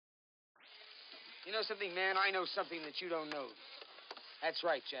You know something, man? I know something that you don't know. That's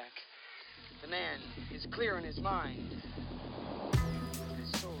right, Jack. The man is clear in his mind.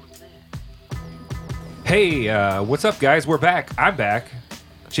 His soul is there. Hey, what's up, guys? We're back. I'm back.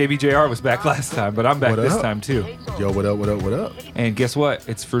 JBJR was back last time, but I'm back this time, too. Yo, what up? And guess what?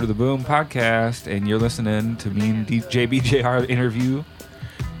 It's Fruit of the Boom podcast, and you're listening to me and JBJR interview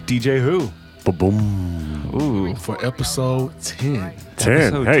DJ Who. Ba-boom. Ooh. For episode 10. 10.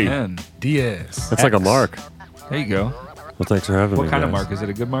 Episode Hey, 10. Diaz. that's like a mark. There you go. Well, thanks for having me. What kind of guys. mark? Is it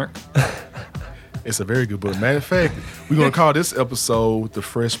a good mark? It's a very good book. Matter of fact, we're going to call this episode the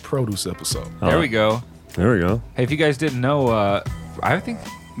Fresh Produce episode. There we go. There we go. Hey, if you guys didn't know, I think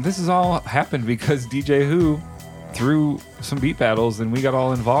this has all happened because DJ Who threw some beat battles and we got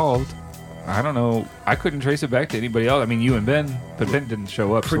all involved. I don't know. I couldn't trace it back to anybody else. I mean, you and Ben, but Ben didn't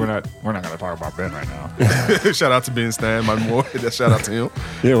show up, so we're not going to talk about Ben right now. Shout out to Ben Stein, my boy. Shout out to him.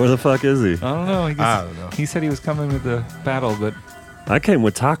 Yeah, where the fuck is he? I don't know. I don't know. He said he was coming with the battle, but I came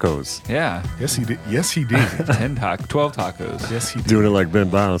with tacos. yeah, Yes, he did. Yes, he did. 12 tacos. Yes, he did. Doing it like Ben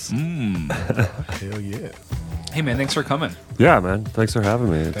Bounce. Hell yeah. Hey, man, thanks for coming. Yeah, man. Thanks for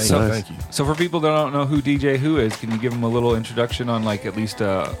having me. It's Thank nice. you. So for people that don't know who DJ Who is, can you give them a little introduction on like at least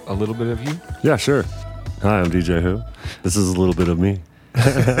a little bit of you? Yeah, sure. Hi, I'm DJ Who. This is a little bit of me.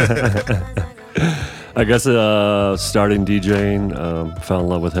 I guess starting DJing, fell in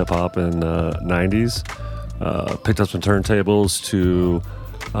love with hip hop in the 90s. Picked up some turntables to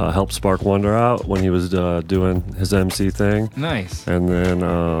help Spark Wonder out when he was doing his MC thing. Nice. And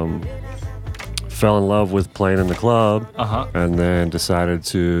then fell in love with playing in the club. Uh-huh. And then decided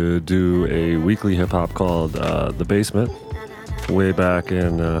to do a weekly hip hop called The Basement way back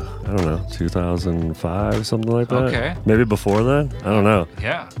in, 2005, something like that. Okay. Maybe before then? I don't know.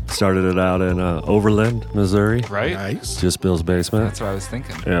 Yeah. Started it out in Overland, Missouri. Right? Nice. Just Bill's Basement. That's what I was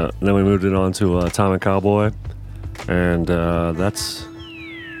thinking. Yeah. And then we moved it on to Tom and Cowboy. And that's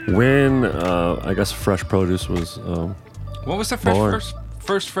when, I guess, Fresh Produce was... What was the Born.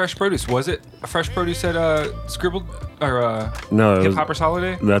 first Fresh Produce? Was it a Fresh Produce at Scribble or No, it Hip was, Hoppers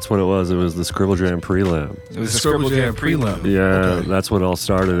Holiday? that's what it was. It was the Scribble Jam prelim. It was The the Scribble Jam Prelim. prelim. Yeah, Okay. that's what all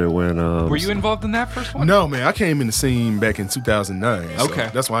started it when... Were you involved in that first one? No, man, I came in the scene back in 2009. So Okay.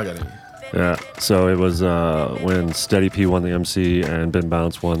 that's why I got in. Yeah, so it was when Steady P won the MC and Ben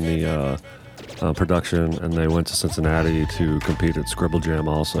Bounce won the production, and they went to Cincinnati to compete at Scribble Jam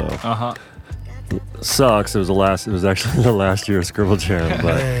also. Uh-huh. Sucks. It was actually the last year of Scribble Jam,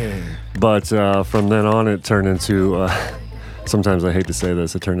 Man. but from then on it turned into. Sometimes I hate to say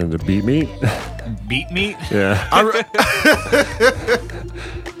this, it turned into Beat Meat. Beat Meat? Yeah.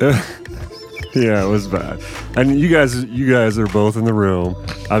 Yeah, it was bad. And you guys are both in the room.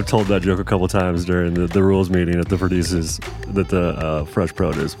 I've told that joke a couple times during the rules meeting at the producers, that the Fresh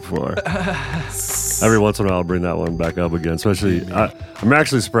Produce before. Every once in a while I'll bring that one back up again. Especially, I'm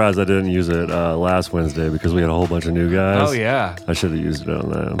actually surprised I didn't use it last Wednesday because we had a whole bunch of new guys. Oh, yeah. I should have used it on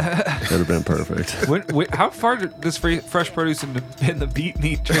them. It would have been perfect. How far did this Fresh Produce and the Beat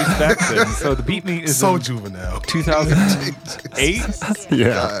Meat trace back then? So the Beat Meat is So in juvenile. 2008?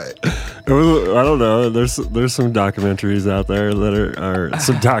 Yeah. It was, I don't know. There's some documentaries out there that are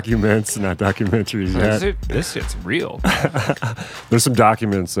some documents, not documentaries yet. This shit's real. There's some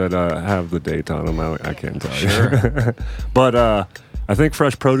documents that have the date on them. I can't tell you. But I think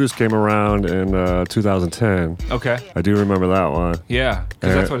Fresh Produce came around in 2010. Okay. I do remember that one. Yeah,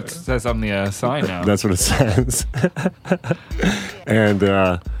 because that's what it says on the sign now. That's what it says. And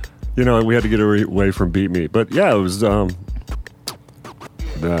we had to get away from Beat Meat. But yeah, it was.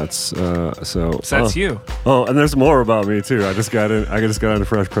 That's so. So that's you. Oh, and there's more about me too. I just got into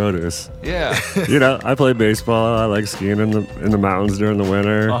Fresh Produce. Yeah. I play baseball. I like skiing in the mountains during the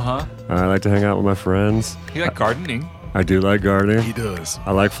winter. Uh-huh. I like to hang out with my friends. You like gardening? I do like gardening. He does.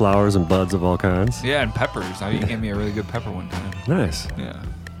 I like flowers and buds of all kinds. Yeah, and peppers. You gave me a really good pepper one time. Nice. Yeah.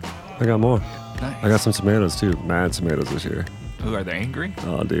 I got more. Nice. I got some tomatoes too. Mad tomatoes this year. Ooh, are they angry?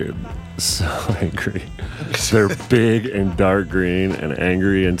 Oh, dude, so angry. They're big and dark green and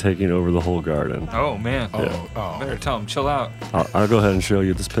angry and taking over the whole garden. Oh, man. Oh. Better tell them, chill out. I'll go ahead and show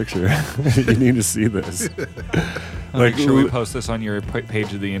you this picture. You need to see this. I'll make sure we post this on your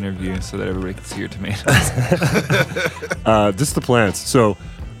page of the interview so that everybody can see your tomatoes. Just the plants. So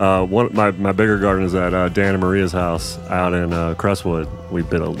my bigger garden is at Dan and Maria's house out in Crestwood. We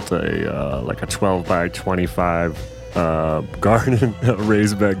built a 12 by 25 garden,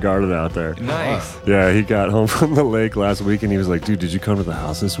 raised bed garden out there. Nice. Yeah, he got home from the lake last week and he was like, dude, did you come to the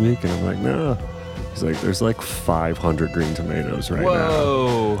house this week? And I'm like, no. He's like, there's like 500 green tomatoes right now.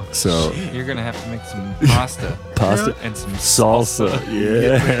 Whoa. So You're going to have to make some pasta. pasta And some salsa.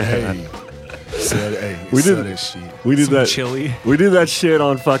 Yeah. We sell did- that shit. We did Some that. chili. We did that shit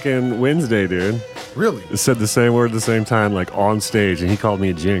on fucking Wednesday, dude. Really? It said the same word at the same time, like on stage, and he called me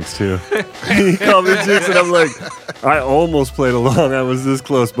a jinx too. He called me a jinx, and I'm like, I almost played along. I was this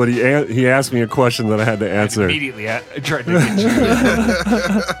close, but he asked me a question that I had to answer. Immediately, I tried to get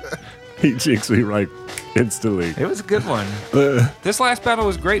you. He jinxed me right instantly. It was a good one. This last battle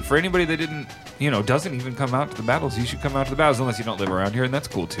was great for anybody that didn't, doesn't even come out to the battles. You should come out to the battles unless you don't live around here, and that's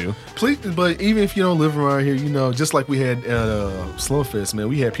cool too. Please, but even if you don't live around here, just like we had at Slowfest, man,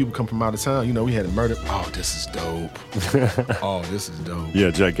 we had people come from out of town. We had a murder. Oh, this is dope. Oh, this is dope.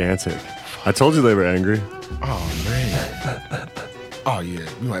 Yeah, gigantic. I told you they were angry. Oh, man. Oh, yeah. We're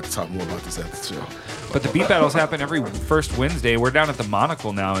going to have to talk more about this after the show. But the beat battles happen every first Wednesday. We're down at the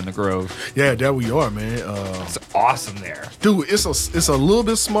Monocle now in the Grove. Yeah, there we are, man. It's awesome there. Dude, it's a little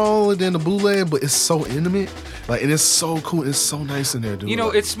bit smaller than the bootleg, but it's so intimate. And it's so cool. It's so nice in there, dude.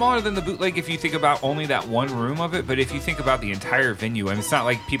 It's smaller than the bootleg if you think about only that one room of it. But if you think about the entire venue, it's not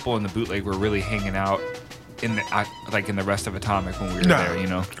like people in the bootleg were really hanging out in the in the rest of Atomic when we were there.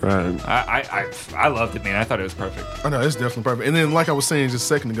 Right. I loved it, man. I thought it was perfect. I know, it's definitely perfect. And then, like I was saying just a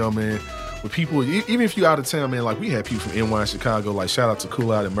second ago, man, with people, even if you out of town, man, we had people from NY, Chicago, shout out to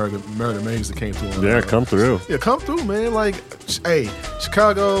Cool Out and Murder Maze that came through. Yeah, come through. Yeah, come through, man. Hey,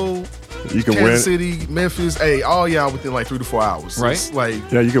 Chicago, You can Kansas win. City, Memphis, hey, all y'all within 3 to 4 hours. Right. It's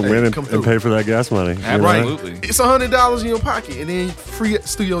Yeah, you can win come and through. pay for that gas money. you know? Right. Absolutely. It's $100 in your pocket, and then free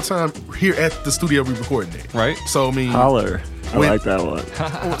studio time here at the studio we recording it. Right. So I mean, Holler. I When- like that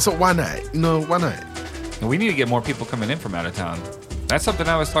one. so why not? Why not? And we need to get more people coming in from out of town. That's something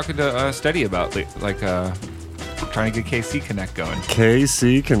I was talking to Steady about, trying to get KC Connect going.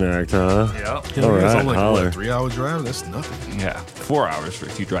 KC Connect, huh? Yeah. All It's right, only holler. a 3-hour drive. That's nothing. Yeah, 4 hours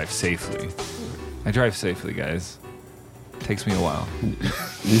if you drive safely. I drive safely, guys. Takes me a while.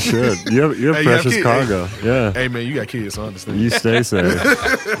 You should. You have Hey, you have precious kids. cargo. Yeah. Hey man, you got kids, so I understand. You stay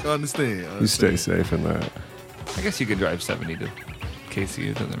safe. I understand. You stay safe in that. I guess you could drive 70 to KC.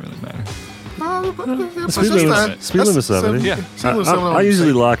 It doesn't really matter. Speed limit 70. Yeah. I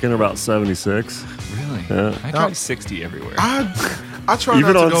usually lock in about 76. Really? Yeah. I drive 60 everywhere. I try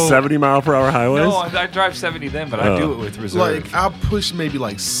Even not on to go 70-mile-per-hour highways? No, I drive 70 then, but I Oh. do it with reserve. I push maybe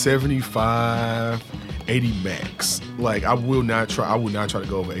 75, 80 max. I will not try to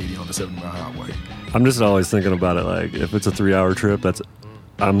go over 80 on the 70-mile highway. I'm just always thinking about it if it's a 3-hour trip,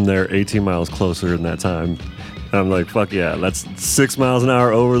 I'm there 18 miles closer in that time. And I'm like, fuck yeah, that's 6 miles an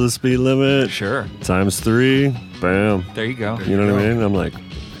hour over the speed limit. Sure. Times 3, bam. There you go. You know what I mean? I'm like,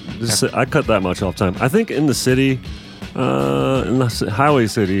 I cut that much off time. I think in the city, in the highway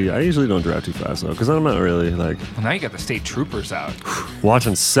city, I usually don't drive too fast though, because I'm not really Well, now you got the state troopers out.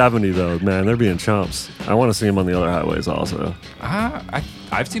 watching 70 though. Man, they're being chumps. I want to see them on the other highways also.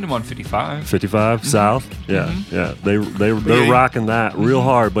 I've seen them on 55. 55 south, yeah. They're yeah, rocking that real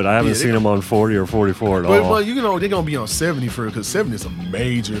hard, but I haven't Yeah, seen them on 40 or 44 at But all. they're gonna be on 70 because 70 is a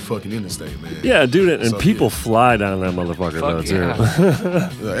major fucking interstate, man. Yeah, dude, and So, people yeah. fly down that motherfucker Fuck though too. yeah.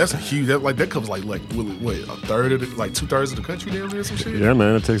 Yeah, that's a huge. That covers what, a third of the, 2/3 of the country down there, some shit. Yeah,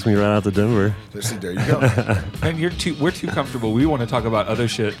 man, it takes me right out to Denver. See, there you go. And we're too comfortable. We want to talk about other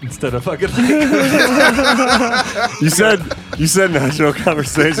shit instead of fucking You said natural conversation.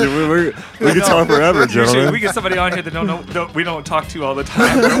 We could talk forever, Usually gentlemen. we get somebody on here that we don't talk to all the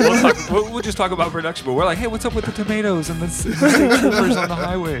time. We'll just talk about production, but we're like, hey, what's up with the tomatoes and the state troopers on the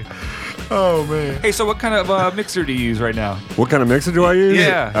highway? Oh man. Hey, so what kind of mixer do you use right now? What kind of mixer do I use?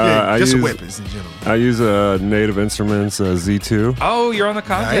 Yeah. Yeah, I just use weapons in general. I use a Native Instruments Z2. Oh, you're on the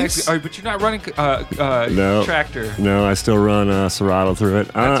Nice. contacts, but you're not running No. tractor. No, I still run Serato through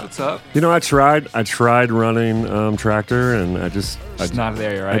it. That's what's up. I tried running tractor, and It's not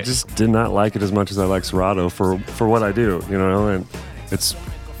there, right? I just did not like it as much as I like Serato for what I do, and it's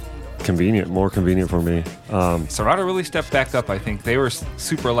more convenient for me. Serato really stepped back up. I think they were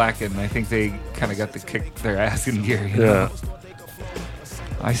super lacking. I think they kind of got to kick their ass in gear. You know? Yeah.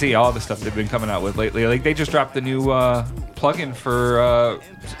 I see all the stuff they've been coming out with lately. Like they just dropped the new plugin for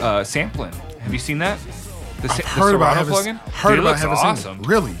sampling. Have you seen that? The Heard about Serato having plugin? heard Dude, it about looks having awesome. seen it.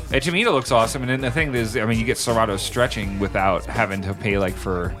 Really? To me, it looks awesome. And then the thing is, I mean, you get Serato stretching without having to pay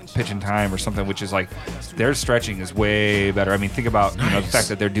for pitch and time or something, which is their stretching is way better. I mean, think about the Nice. fact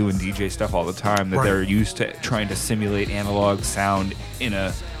that they're doing DJ stuff all the time, that Right. they're used to trying to simulate analog sound in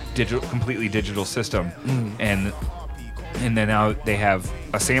a completely digital system, and And then now they have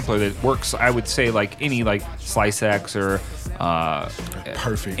a sampler that works, I would say, like any like Slice X or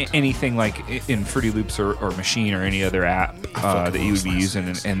Perfect. anything like in Fruity Loops or Machine or any other app that you would be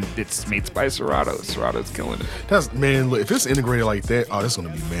using. And it's made by Serato. Serato's killing it. That's man. Look, if it's integrated like that, oh, that's gonna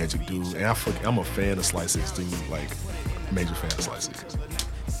be magic, dude. And I'm a fan of Slice X, dude. Like, major fan of Slice X.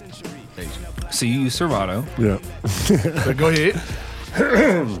 Major. So you use Serato. Yeah. But go ahead.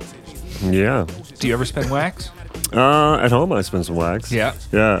 Yeah. Do you ever spend wax? At home, I spend some wax. Yeah.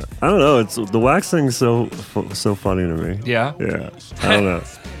 Yeah. I don't know. It's the wax thing's so funny to me. Yeah. Yeah. I don't know.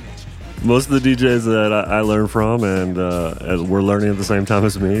 Most of the DJs that I learned from and were learning at the same time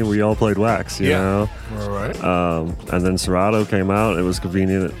as me, we all played wax, you know? All right. And then Serato came out. It was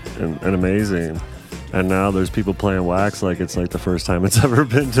convenient and amazing. And now there's people playing wax like it's like the first time it's ever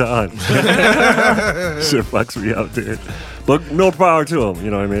been done. Shit fucks me up, dude. But no power to them,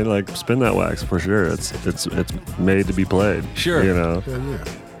 you know what I mean? Like, spin that wax for sure. It's made to be played. Sure. You know?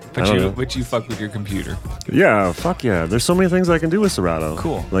 Yeah. But you fuck with your computer. Yeah, fuck yeah. There's so many things I can do with Serato.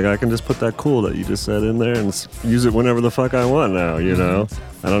 Cool. Like, I can just put that cool that you just said in there and use it whenever the fuck I want now, you know?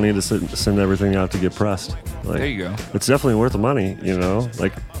 I don't need to send everything out to get pressed. Like, There you go. It's definitely worth the money, you know?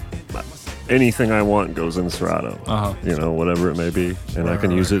 Like, anything I want goes in Serato. Uh-huh. You know, whatever it may be. And I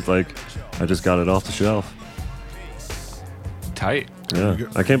can use it like I just got it off the shelf. Tight. Yeah.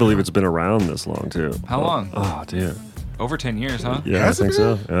 I can't believe it's been around this long, too. How long? Oh, dude. Over 10 years, huh? Yeah, I Has it think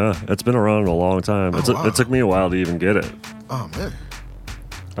so. Yeah. It's been around a long time. wow. It took me a while to even get it. Oh man.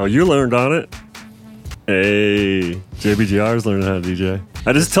 Oh, you learned on it? Hey, JBGR's learning how to DJ.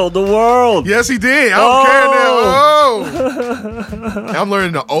 I just told the world. Yes, he did. I don't care now. Oh. I'm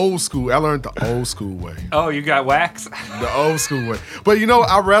learning the old school. I learned the old school way. Oh, you got wax? The old school way. But you know,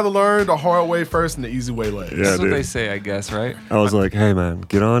 I'd rather learn the hard way first and the easy way last. Yeah, That's what dude. they say, I guess, right? I was like, hey, man,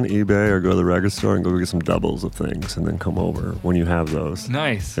 get on eBay or go to the record store and go get some doubles of things and then come over when you have those.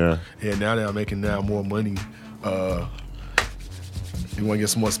 Nice. Yeah. Yeah, now that I'm making more money, you want to get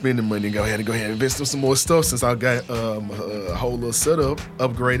some more spending money, go ahead and invest in some more stuff since I got a whole little setup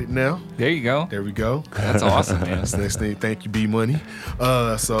upgraded now. There you go. There we go. That's awesome, man. That's the next thing. Thank you, B Money.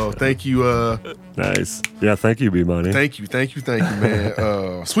 So thank you. Nice. Yeah, thank you, B-Money. Thank you,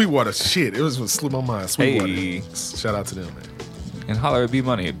 man. Sweetwater, shit, it was what slipped my mind. Sweetwater, Hey. shout out to them, man. And holler at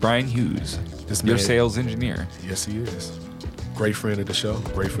B-Money. Brian Hughes, This your man- sales engineer. Yes, he is. Great friend of the show.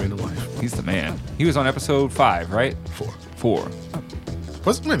 Great friend of life. He's the man. He was on episode 5, right? 4. 4.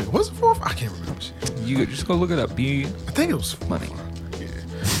 Was it 4? I can't remember. Shit. You just go look it up. B I think it was 4. Money.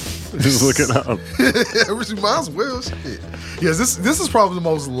 Just look it up. Might as well. Shit. Yes, this is probably the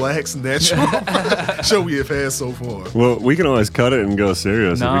most lax, natural show we have had so far. Well, we can always cut it and go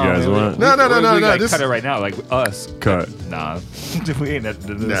serious if you guys man, want. No. We like, this- cut it right now, like us. Cut. Nah. We ain't have to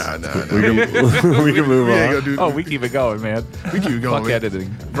do this. Nah. We can, we can move We ain't on. gonna do. Oh, we keep it going, man. we keep it going. Fuck man.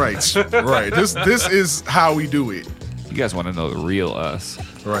 editing. Right. This is how we do it. You guys want to know the real us.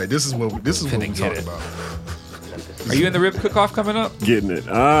 Right. This is what we Finna talk get it. about. Are you in the rib cook-off coming up? Getting it.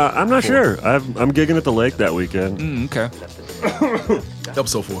 I'm not sure. I'm gigging at the lake that weekend. Okay.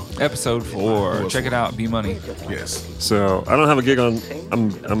 Episode 4. Episode 4. Check it out. B-Money. Yes. So I don't have a gig on.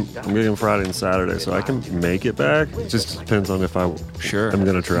 I'm gigging Friday and Saturday, so I can make it back. It just depends on if I. Sure. I'm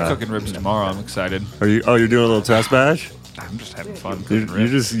gonna I'm try. cooking ribs tomorrow. I'm excited. Are you? Oh, you're doing a little test batch. I'm just having fun You're, cooking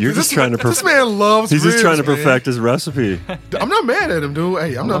ribs. you're just trying to. This man loves. He's just ribs, trying to man. perfect his recipe. I'm not mad at him, dude.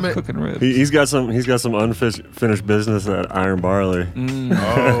 Hey, I'm I not love mad. cooking ribs. He's got some unfinished business at Iron Barley. Oh,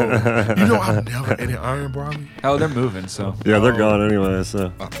 you know I've never ate an iron barley. Oh, they're moving, so Yeah, they're gone anyway.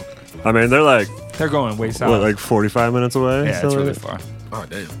 So I mean, they're like they're going way south. what, like 45 minutes away. yeah, it's Something really like far. Oh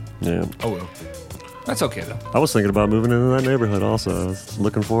damn. that? Yeah. Oh well. That's okay though. I was thinking about moving into that neighborhood also. I was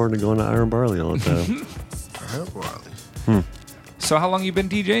looking forward to going to Iron Barley all the time. Iron barley. So how long you been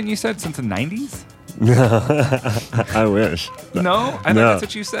DJing? You said since the 90s? I wish. No, I thought No. that's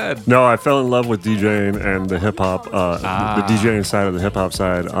what you said. No, I fell in love with DJing and the hip hop, the DJing side of the hip hop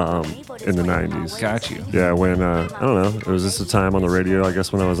side in the 90s. Got you. Yeah, when, I don't know, it was just a time on the radio, I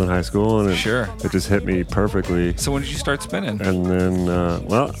guess, when I was in high school, and Sure. it just hit me perfectly. So when did you start spinning? And then,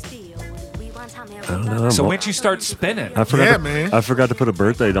 well, I don't know. So when did you start spinning? I forgot Yeah, to, man. I forgot to put a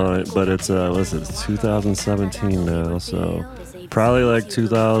birth date on it, but it's, what is it, it's 2017 now, so probably like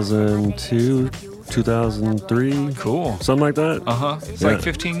 2002, 2003. Cool. Something like that. Uh-huh. It's Yeah. like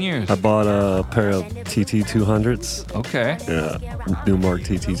 15 years. I bought a pair of TT200s. Okay. Yeah, Newmark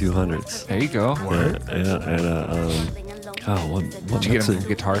TT200s. There you go. Word. Yeah, and what Did you get mix them it? from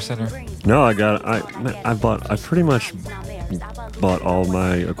Guitar Center? No, I pretty much bought all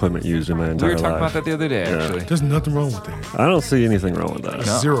my equipment used in my We entire were talking life. about that the other day, Yeah. actually. There's nothing wrong with that. I don't see anything wrong with that.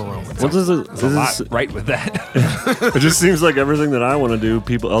 No. Zero wrong with that. What does it? There's a lot right with that. It just seems like everything that I want to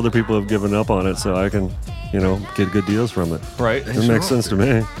do, other people have given up on it, so I can, get good deals from it. right? It makes sense to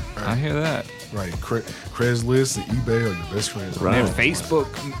me. I hear that. Right. Craigslist and eBay are your best friends. Right. Man, Facebook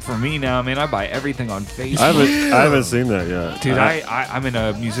for me now, man, I buy everything on Facebook. I haven't seen that yet. Dude, I'm in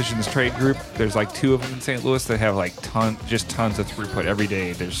a musicians trade group. There's like 2 of them in St. Louis that have like tons of throughput every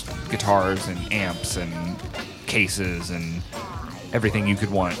day. There's guitars and amps and cases and everything you could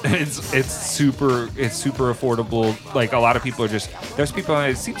want. It's super affordable. Like a lot of people there's people,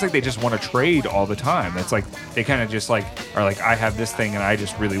 it seems like they just want to trade all the time. It's like they kind of just like are like, I have this thing and I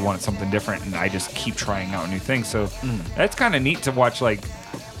just really want something different, and I just keep trying out new things. So that's kind of neat to watch like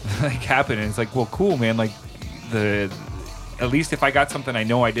happen. And it's like, well, cool, man. Like at least if I got something I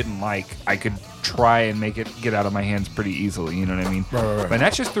know I didn't like, I could try and make it get out of my hands pretty easily. You know what I mean? Right. But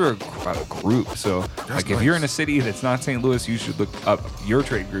that's just through a group. So like if you're in a city that's not St. Louis, you should look up your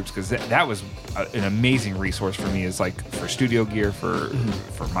trade groups, because that was an amazing resource for me. Is like for studio gear, for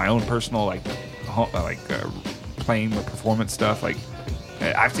my own personal playing the performance stuff. Like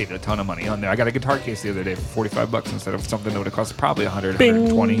I've saved a ton of money on there. I got a guitar case the other day for $45 instead of something that would have cost probably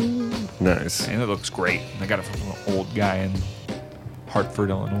 120. Nice. And it looks great. I got it from an old guy in Hartford,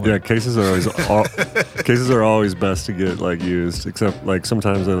 Illinois. Yeah, cases are always best to get like used. Except like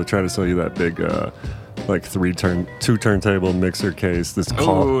sometimes they'll try to sell you that big like 2 turntable mixer case. This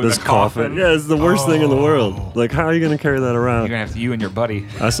the coffin. Yeah, it's the worst thing in the world. Like, how are you gonna carry that around? You're gonna have you and your buddy.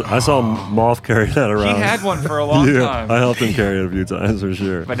 I saw Moth carry that He around. had one for a long yeah, time, I helped him carry it a few times for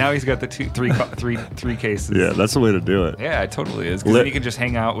sure. but now he's got the three cases. Yeah, that's the way to do it. Yeah, it totally is. Because then you can just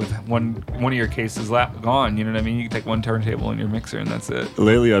hang out with one of your cases gone. You know what I mean? You can take one turntable and your mixer, and that's it.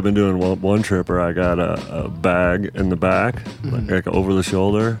 Lately, I've been doing one trip where I got a bag in the back, like over the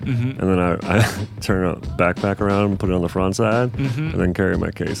shoulder, and then I turn a backpack around and put it on the front side, and then carry my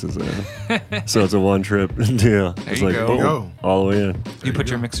cases in. So it's a one-trip deal. It's you like go. boom, Go. all the way in. You put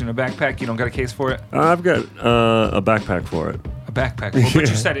your mixer in a backpack. You don't got a case for it. I've got a backpack for it. A backpack. Well, but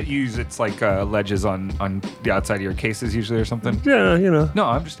you said it's like ledges on the outside of your cases usually or something. Yeah, No,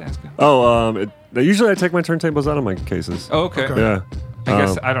 I'm just asking. Oh, usually I take my turntables out of my cases. Oh, okay. Okay. Yeah. I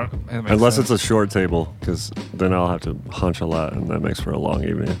guess I don't. that makes Unless sense. it's a short table, because then I'll have to hunch a lot, and that makes for a long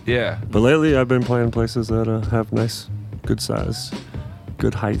evening. Yeah. But lately, I've been playing places that have nice, good size,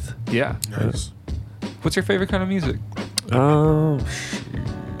 good height. Yeah. Nice. What's your favorite kind of music? Oh,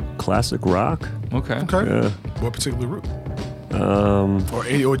 classic rock. Okay. Okay. Yeah. What particular route? Um, Or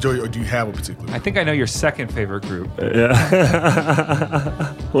do you have a particular I think I know your second favorite group,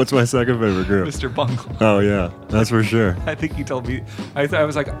 yeah. What's my second favorite group? Mr. Bungle. Oh yeah, that's for sure. I think you told me. I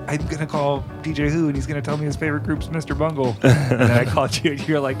was like, I'm gonna call DJ Who, and he's gonna tell me his favorite group's Mr. Bungle. And then I called you, and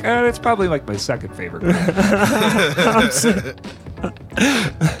you're like, it's probably like my second favorite group.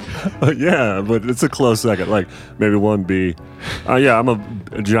 Yeah, but it's a close second. Like maybe 1B. Yeah, I'm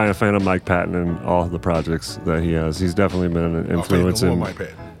a giant fan of Mike Patton and all the projects that he has. He's definitely been an influence in. Mike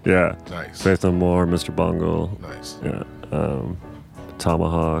Patton. Yeah. Nice. Faith No More, Mr. Bungle. Nice. Yeah.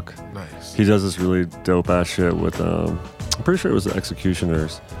 Tomahawk. Nice. He does this really dope ass shit with. I'm pretty sure it was the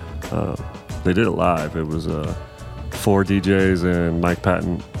Executioners. They did it live. It was 4 DJs and Mike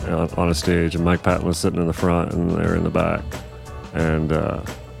Patton on a stage, and Mike Patton was sitting in the front and they were in the back. And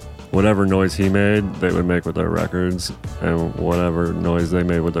whatever noise he made, they would make with their records, and whatever noise they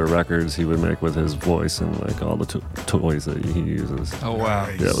made with their records, he would make with his voice and like all the toys that he uses. Oh wow.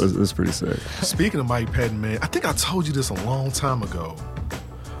 Nice. Yeah, it was pretty sick. Speaking of Mike Patton, man, I think I told you this a long time ago.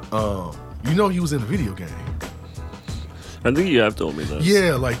 He was in a video game. I think you have told me that.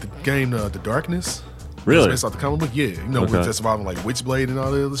 Yeah, like the game The Darkness. Really? It's based off the comic book. Yeah, with Okay. that's involving like Witchblade and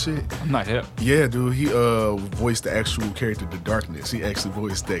all the other shit. I'm not hip. Yeah, dude, he voiced the actual character, The Darkness. He actually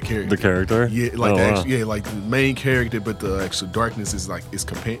voiced that character. The character? Yeah, like Oh, the wow. actual, yeah, like the main character, but the actual Darkness is like his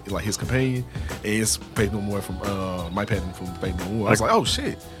companion, and it's Faith No More from Mike Patton from Faith No More. I was like, oh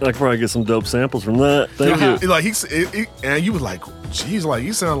shit. I could probably get some dope samples from that. Thank you. Like and you was like, geez, like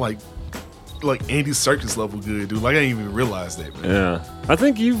you sound like Andy Serkis level good, dude. Like I didn't even realize that, man. Yeah. I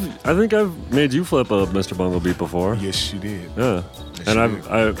think I've made you flip a Mr. Bungle beat before. Yes, you did. Yeah. Yes, And you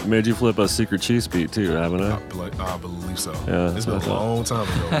I've made you flip a Secret Cheese beat too, haven't I? I believe so. Yeah, It's been that's a long time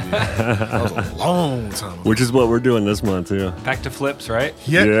ago. Yeah. That was a long time ago. Which is what we're doing this month too. Back to flips, right?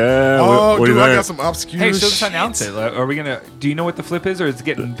 Yeah. Yeah, Oh, what do dude, you I think? got some obscure Hey, so shit. let's announce it. Are we gonna? Do you know what the flip is, or is it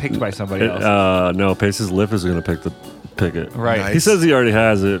getting picked by somebody else? No, Pace's Lip is gonna pick pick it. Right. Nice. He says he already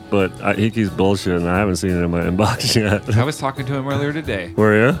has it, but he keeps bullshitting. I haven't seen it in my inbox yet. I was talking to him earlier today.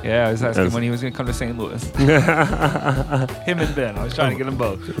 Were you? Yeah, I was asking Yes. when he was going to come to St. Louis. Him and Ben. I was trying to get them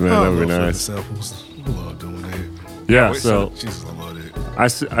both. Man, that would be I love nice. samples. I love doing that. Yeah, wait, so Jesus, I love it. I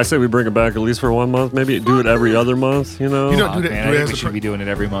say we bring it back at least for 1 month. Maybe do it every other month, you know? You know, Oh, do that- man, do I it think as we the should pre- be doing it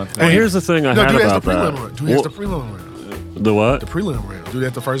every month. And here's the thing I No, had do it as the about prelim that. round. Do it as the prelim round. The what? The prelim round. Do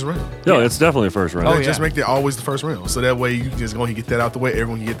that the first round. No, it's definitely first round. Oh, yeah. Just make that always the first round. So that way you can just go and get that out the way.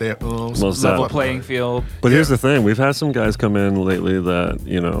 Everyone can get that Most Level definitely. playing field. But here's the thing: we've had some guys come in lately that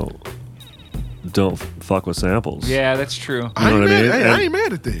don't fuck with samples. Yeah, that's true. I ain't know what I mad. mean? Hey, And- I ain't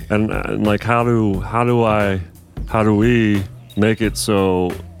mad at that. And like, how do we make it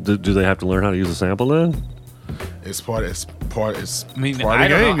so? Do they have to learn how to use a sample then? It's part. It's part. It's I mean, part I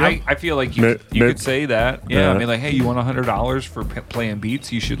of the don't game. know. yo. I feel like you May- could say that. Yeah, Yeah. I mean, like, hey, you want $100 for playing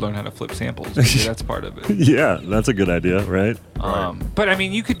beats? You should learn how to flip samples. Maybe that's part of it. Yeah, that's a good idea, right? But I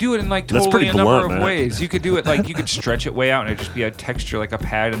mean, you could do it in like That's totally pretty a number blunt, of man. ways. You could do it like you could stretch it way out and it'd just be a texture, like a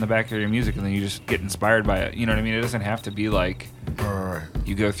pad in the back of your music, and then you just get inspired by it. You know what I mean? It doesn't have to be like All right.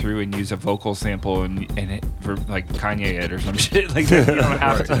 you go through and use a vocal sample and it for like Kanye it or some shit like that. You don't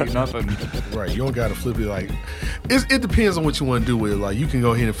have to do nothing. Right. You don't gotta flip it like. It depends on what you want to do with it. Like you can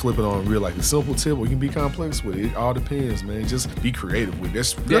go ahead and flip it on real like a simple tip, or you can be complex with it. It all depends, man. Just be creative with it.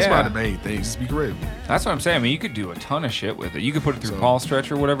 That's Yeah. about the main thing. Just be creative. That's what I'm saying. I mean, you could do a ton of shit with it. You could put it through Call Stretch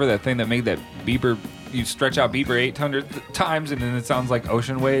or whatever, that thing that made that Bieber. You stretch out Bieber 800 times and then it sounds like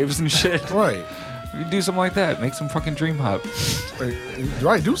ocean waves and shit. Right. You do something like that. Make some fucking dream hop.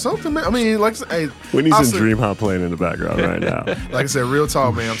 Right. Do something, man. I mean, like, hey, We need I'll some say- Dream Hop playing in the background right now. Like I said, real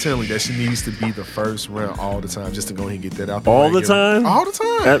talk, man. I'm telling you that she needs to be the first round all the time, just to go ahead and get that out. All way. the time? All the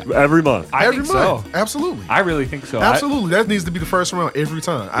time. Every month. I Every think month. so. Absolutely. I really think so. Absolutely. That needs to be the first round every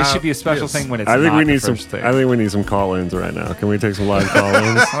time. It should be a special yes. thing when it's I think not we the need some. first thing. I think we need some call-ins right now. Can we take some live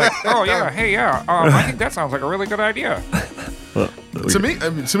call-ins? Like, oh yeah, hey yeah, I think that sounds like a really good idea. To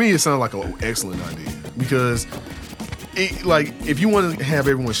me, it sounds like an excellent idea because, if you want to have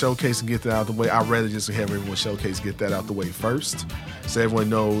everyone showcase and get that out the way, I'd rather just have everyone showcase, get that out the way first, so everyone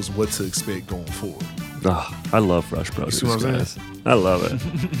knows what to expect going forward. Oh, I love Fresh Produce, see what I'm guys. I love it.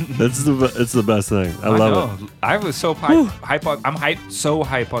 it's the best thing. I love it. I was so hype on. I'm so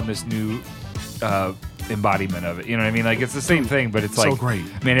hype on this new embodiment of it. You know what I mean? Like it's the same thing, but it's So like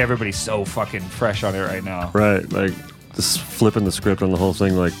great. Man, everybody's so fucking fresh on it right now. Right, like just flipping the script on the whole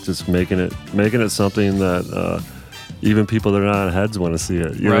thing, like just making it something that even people that are not in heads want to see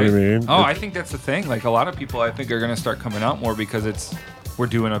it. You know what I mean? Oh, I think that's the thing. Like a lot of people, I think are going to start coming out more because we're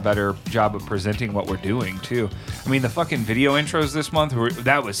doing a better job of presenting what we're doing too. I mean, the fucking video intros this month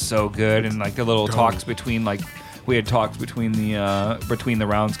that was so good, and like the little talks between we had talks between the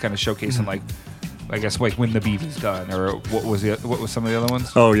rounds, kind of showcasing like. I guess like when the beat is done, or what was some of the other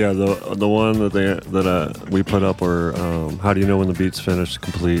ones? Oh yeah, the one that we put up were how do you know when the beat's finished,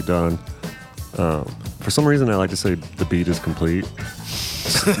 complete, done. For some reason, I like to say the beat is complete.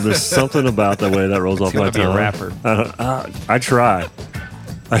 There's something about the way that rolls off You my wanna be a tongue. rapper. I try.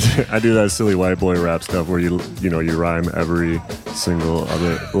 I do that silly white boy rap stuff where you rhyme every single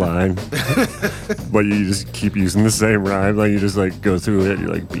other line, but you just keep using the same rhyme. Like you just like go through it. You're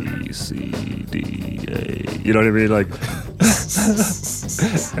like B C D A. You know what I mean? Like M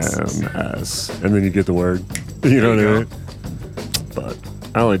S, and then you get the word. You know what I mean? But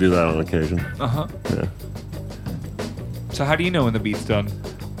I only do that on occasion. Yeah. So how do you know when the beat's done?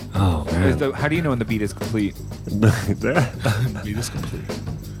 Oh man. How do you know when the beat is complete? Beat is complete.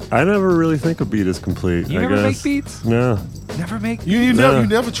 I never really think a beat is complete. You I never guess. make beats? No. Never make. You No.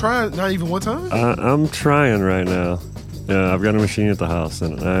 never tried, not even one time. I'm trying right now. Yeah, I've got a machine at the house,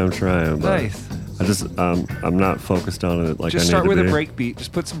 and I am trying. But Nice. I just I'm not focused on it like Just I start need with to a be. break beat.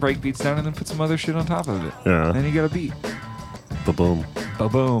 Just put some break beats down and then put some other shit on top of it. Yeah. Then you got a beat. Ba-boom.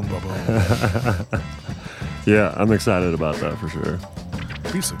 Ba-boom. Yeah, I'm excited about that for sure.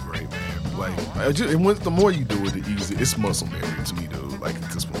 Beats are great, man. Like, the more you do it, the easier. It's muscle memory to me, dude. Like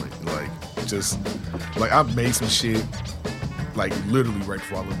at this point, I've made some shit. Like literally right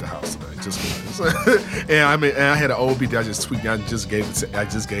before I left the house today, just because. and I had an old beat that I just tweaked. I just gave it to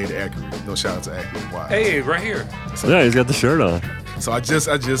Accurate. No shout out to Accurate. Wow. Hey, right here. Yeah, he's got the shirt on. So I just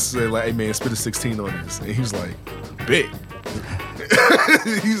said like, hey man, spit a 16 on this, and he was like, big.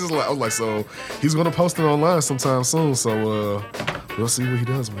 He's just like, I was like, so he's gonna post it online sometime soon. So We'll see what he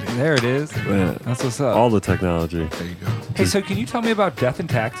does with it. There it is. Man, That's what's up. all the technology. There you go. Hey, so can you tell me about Death and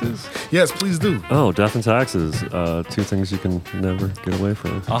Taxes? Yes, please do. Oh, death and taxes. Two things you can never get away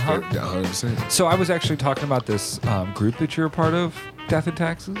from. Uh-huh. Yeah, 100%. So I was actually talking about this group that you're a part of, Death and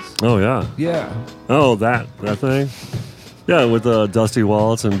Taxes. Oh, yeah. Yeah. Oh, that thing? Yeah, with Dusty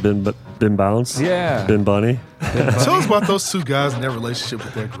Wallace and Ben Bounce. Yeah. Ben Bunny. Tell us about those two guys and their relationship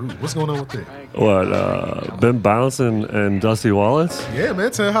with that group. What's going on with that? What, Ben Bounce and Dusty Wallace? Yeah,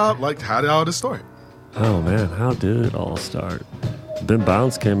 man. Tell how did all this start? Oh, man, how did it all start? Ben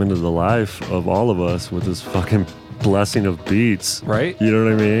Bounce came into the life of all of us with his fucking blessing of beats. Right? You know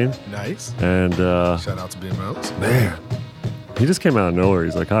what I mean? Nice. And, Shout out to Ben Mounts. man, he just came out of nowhere.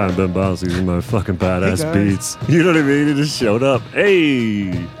 He's like, hi, I'm Ben Bounce. These are my fucking badass guys. beats. You know what I mean? He just showed up.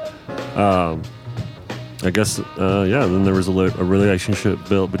 Hey! I guess, then there was a relationship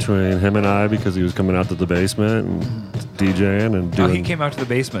built between him and I because he was coming out to the basement and DJing and Oh, doing... he came out to the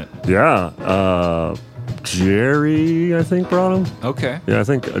basement. Yeah. Jerry, I think, brought him. Okay. Yeah, I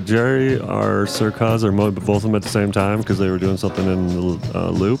think Jerry or Sir Cuz or both of them at the same time because they were doing something in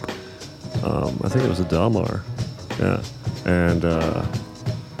the loop. I think it was a Delmar. Yeah. And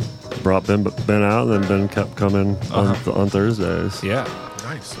brought Ben out, and then Ben kept coming on Thursdays. Yeah.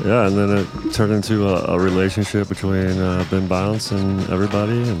 Nice. Yeah, and then it turned into a relationship between Ben Bounce and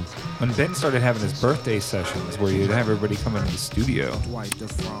everybody. And When Ben started having his birthday sessions where you'd have everybody come into the studio.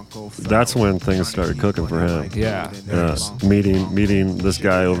 that's when things started cooking for him. Yeah. Yeah, meeting this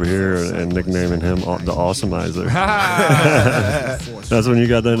guy over here and nicknaming him the Awesomeizer. That's when you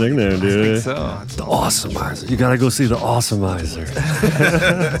got that nickname, dude. So, The Awesomeizer. You gotta go see the Awesomeizer.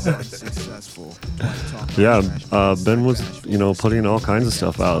 Yeah, Ben was, putting all kinds of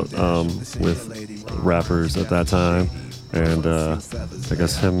stuff out with rappers at that time. And I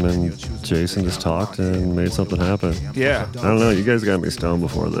guess him and Jason just talked and made something happen. yeah. I don't know. You guys got me stoned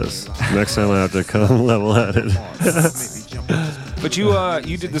before this. Next time I have to come level-headed. But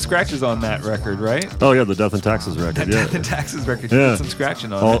you did the scratches on that record, right? Oh, yeah, the Death and Taxes record. Yeah. The Taxes record. You Yeah. did some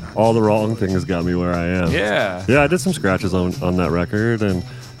scratching on it. All the wrong things got me where I am. Yeah. Yeah, I did some scratches on that record. And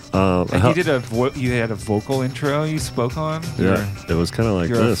And you had a vocal intro you spoke on? yeah, it was kind of like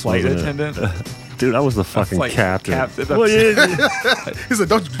You're this. a flight wasn't it? attendant? Dude, I was the fucking flight captain. captain. Well, yeah, He said,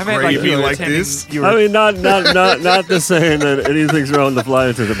 "Don't you I meant grade me you were like attending- this." You were, I mean, not the saying that anything's wrong with the flight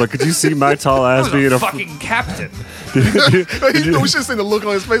attendant, but could you see my tall I ass was being a a fucking captain. We should have seen the look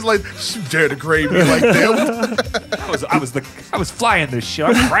on his face, like, "You dare to grade me like that?" I was flying this shit.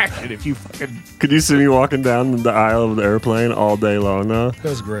 I cracked it if you fucking. Could you see me walking down the aisle of the airplane all day long though?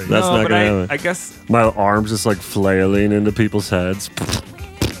 That's great. That's No, not but gonna happen. I guess. My arms just like flailing into people's heads.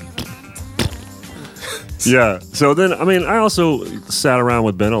 Yeah. So then, I mean, I also sat around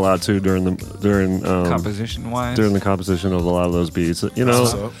with Ben a lot too during Composition wise. the composition of a lot of those beats. You know,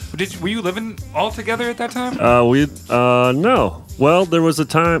 What's up? Were you living all together at that time? no. Well, there was a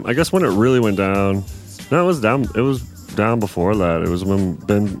time, I guess, when it really went down. No, it was down. It was down before that. It was when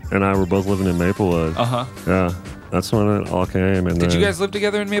Ben and I were both living in Maplewood. Uh-huh. Yeah. That's when it all came. And Did then you guys live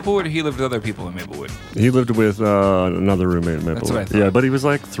together in Maplewood, or he lived with other people in Maplewood? He lived with another roommate in Maplewood. what I thought. Yeah, but he was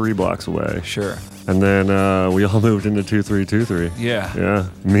like 3 blocks away. Sure. And then we all moved into 2323. Yeah. Yeah.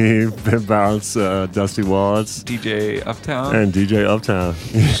 Me, Ben Bounce, Dusty Wallace, DJ Uptown. and DJ Uptown.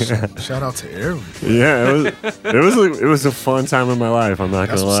 Shout out to Aaron. Yeah, it was a fun time in my life. I'm not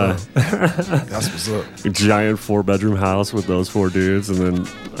That's gonna lie. what's up. That's what's up. A giant 4-bedroom house with those 4 dudes, and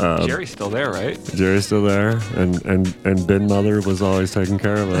then Jerry's still there, right? Jerry's still there, and Ben Mother was always taking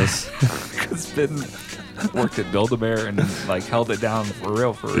care of us. Because Ben worked at Build-A-Bear and like held it down for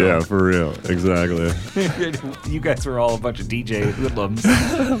real. Yeah, for real, exactly. You guys were all a bunch of DJ hoodlums.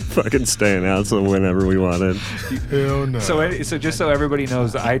 Fucking staying out so whenever we wanted. Hell no. So just so everybody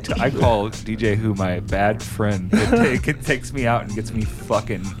knows, I call DJ Who my bad friend. It takes me out and gets me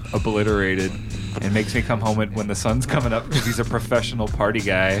fucking obliterated and makes me come home when the sun's coming up because he's a professional party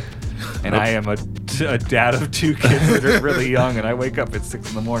guy. And I am a dad of 2 kids that are really young, and I wake up at 6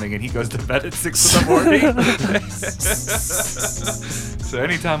 in the morning, and he goes to bed at 6 in the morning. So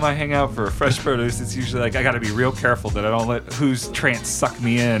anytime I hang out for a fresh produce, it's usually like I got to be real careful that I don't let whose trance suck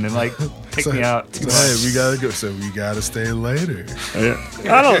me in and like take me out too much. Hey, we gotta go. So we gotta stay later.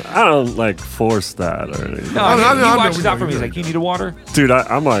 I don't like force that or anything. No, I know, he I know, watches we know, out for me. we He's know. like, "You need a water?" Dude,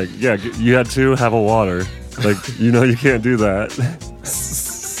 I'm like, yeah, you had 2, have a water. Like, you can't do that.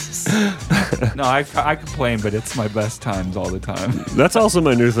 No, I complain, but it's my best times all the time. That's also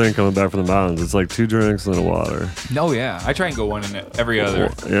my new thing coming back from the mountains. It's like 2 drinks and a water. No, yeah, I try and go one in every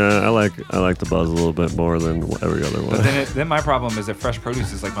other. Yeah, I like the buzz a little bit more than every other one. But then my problem is that fresh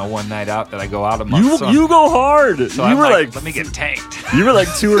produce is like my one night out that I go out a month. You go hard. So you I'm were like, let me get tanked. You were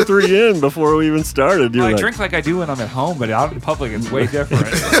like 2 or 3 in before we even started. I drink like I do when I'm at home, but out in public it's way different.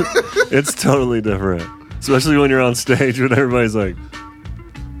 It's totally different, especially when you're on stage when everybody's like,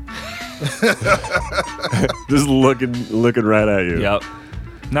 just looking right at you. Yep.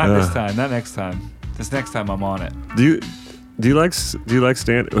 Not this time. Not next time. This next time I'm on it. Do you like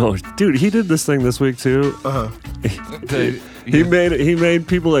stand? Oh, dude, he did this thing this week too. He made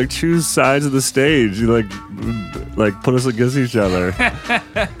people like choose sides of the stage. He like put us against each other.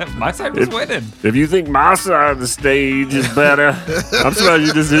 My side was winning. If you think my side of the stage is better, I'm surprised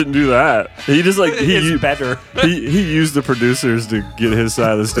you just didn't do that. He just like it's better. He used the producers to get his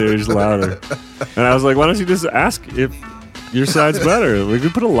side of the stage louder. And I was like, why don't you just ask if your side's better? We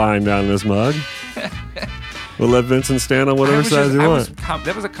could put a line down this mug. We'll let Vincent stand on whatever side you want.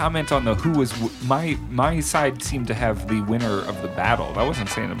 That was a comment on the who was my side seemed to have the winner of the battle. I wasn't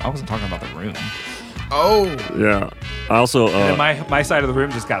talking about the room. Oh yeah. I also and then my side of the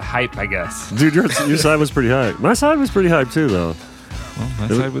room just got hype, I guess. Dude, your side was pretty hype. My side was pretty hype too, though. Well, my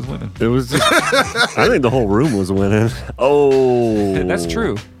side was winning. It was. I think the whole room was winning. Oh, that's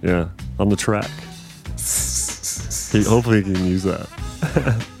true. Yeah, on the track. Hopefully he can use that.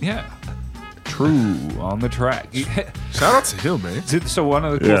 Yeah. True on the track. Shout out to him, man. So one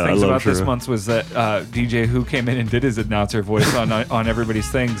of the cool things about this month was that DJ Who came in and did his announcer voice on everybody's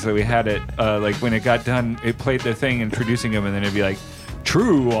thing. So we had it like when it got done, it played the thing introducing him, and then it'd be like,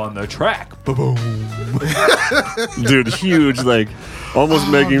 "True on the track." Boom. Dude, huge, like almost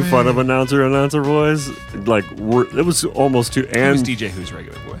making fun of announcer voice. Like it was almost too. And it was DJ Who's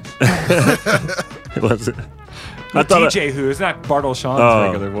regular voice. Was it? I thought DJ Who is not Bartle Sean's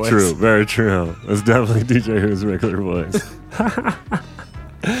regular voice. True, very true. It's definitely DJ Who's regular voice.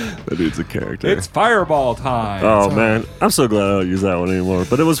 That dude's a character. It's Fireball time. Oh man, I'm so glad I don't use that one anymore.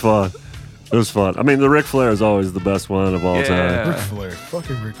 But it was fun. It was fun. I mean, the Ric Flair is always the best one of all time. Ric Flair,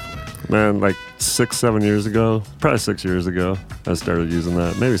 fucking Ric Flair. Man, like 6-7 years ago, probably 6 years ago, I started using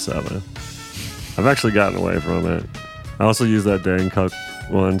that. Maybe 7. I've actually gotten away from it. I also use that Dane Cook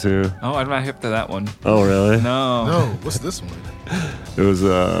one too. Oh, I'm not hip to that one. Oh, really? No, what's this one? It was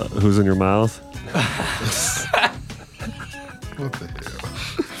Who's in Your Mouth? What the hell?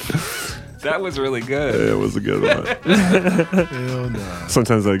 That was really good. It was a good one. Hell nah.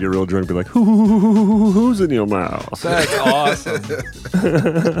 Sometimes I get real drunk and be like, who's in your mouth? That's awesome.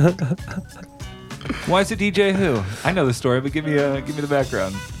 Why is it DJ Who? I know the story, but give me the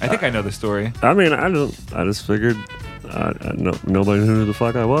background. I think I know the story. I mean, I just figured nobody knew who the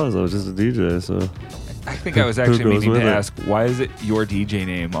fuck I was. I was just a DJ, so. I think I was actually meaning to ask, why is it your DJ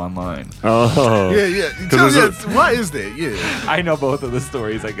name online? Oh. Yeah. Why is that? Yeah. I know both of the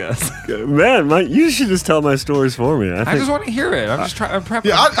stories, I guess. Man, you should just tell my stories for me. I just want to hear it. I'm just trying. I'm prepping.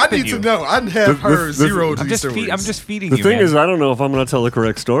 Yeah, I need to know. I have heard zero of these stories. I'm just feeding you. The thing is, I don't know if I'm going to tell the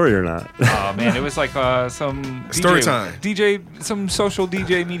correct story or not. Oh, man. It was like some story time. Some social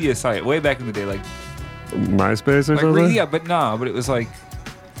DJ media site way back in the day. Like MySpace or something? Yeah, but it was like.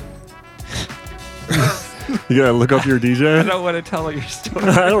 You gotta look up your DJ. I don't want to tell your story.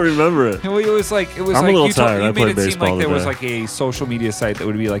 I don't remember it. It was like I'm a little tired. You I played made it seem like there today. was like a social media site that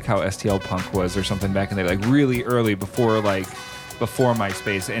would be like how STL Punk was or something back in the day, like really early before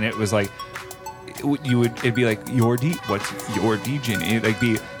MySpace, and it was like it'd be like what's your DJ name? They'd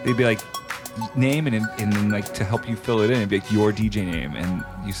be like name and then like to help you fill it in, it'd be like your DJ name, and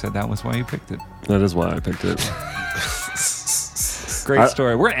you said that was why you picked it. That is why I picked it. Great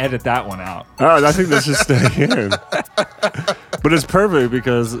story. We're gonna edit that one out. Oh, I think that should stay in. But it's perfect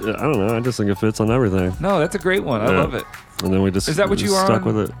because I don't know. I just think it fits on everything. No, that's a great one. I love it. And then we just is that what you are stuck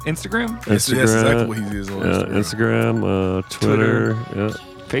on with it? Instagram? Yes, exactly what he is on Instagram, Twitter, yeah.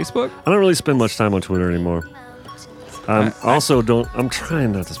 Facebook. I don't really spend much time on Twitter anymore. I'm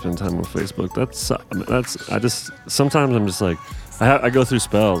trying not to spend time on Facebook. Sometimes I'm just like. I go through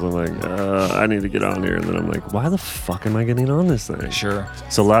spells. I'm like, I need to get on here. And then I'm like, why the fuck am I getting on this thing? Sure.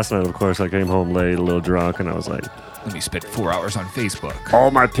 So last night, of course, I came home late, a little drunk, and I was like, let me spend 4 hours on Facebook.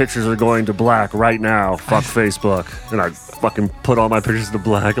 All my pictures are going to black right now. Fuck Facebook. And I fucking put all my pictures to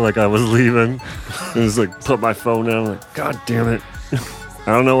black like I was leaving. And just like put my phone down. I'm like, God damn it.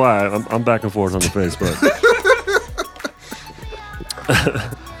 I don't know why. I'm back and forth on the Facebook.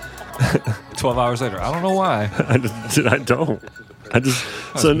 12 hours later. I don't know why. I don't. I was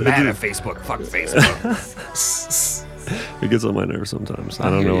mad at Facebook. Fuck Facebook. It gets on my nerves sometimes. I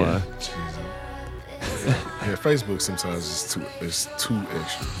don't know why. Yeah, Facebook sometimes is too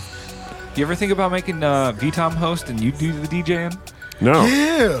extra. You ever think about making VTOM host and you do the DJing? No,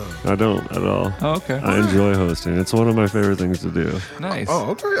 Yeah. I don't at all. Oh, okay. I enjoy hosting. It's one of my favorite things to do. Nice.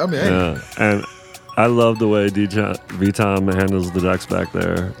 Oh, okay. I mean, hey, Yeah, and I love the way VTOM handles the decks back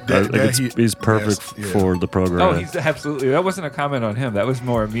there. He's perfect for the program. Oh, he's absolutely. That wasn't a comment on him. That was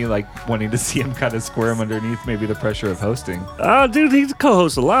more me like wanting to see him kind of squirm underneath maybe the pressure of hosting. Dude, he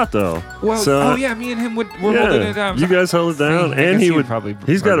co-hosts a lot though. Well, so, yeah, me and him were holding it down. You guys held it down, I and guess he would probably.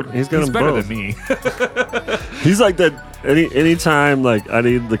 He's got He's them better both. than me. He's like that. Anytime like I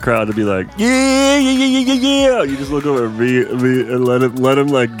need the crowd to be like yeah, you just look over at me and let him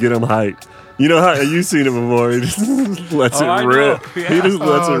like get him hyped. You know how you've seen it before. He just lets it rip. Yeah. He just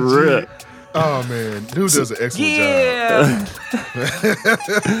lets it rip. Oh man, dude does an excellent job.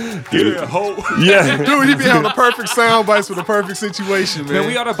 Yeah. Dude, he be having the perfect sound bites for the perfect situation, man. Man,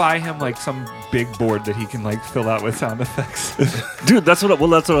 we ought to buy him like some big board that he can like fill out with sound effects. Dude, that's what I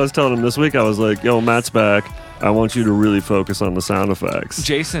was telling him this week. I was like, yo, Matt's back. I want you to really focus on the sound effects.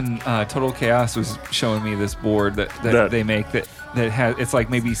 Jason, Total Chaos, was showing me this board that they make that has, it's like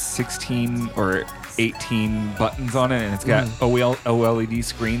maybe 16 or 18 buttons on it, and it's got OLED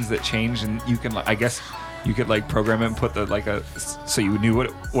screens that change, and you can, I guess, you could like program it and put so you knew what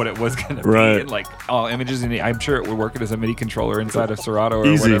it was going to be, and like all images, and I'm sure it would work it as a MIDI controller inside of Serato or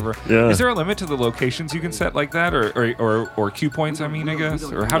Easy. whatever. Yeah. Is there a limit to the locations you can set like that, or cue points? I mean, I guess,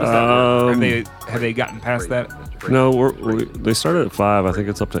 or how does that work? Have they gotten past that? No, they started at 5. I think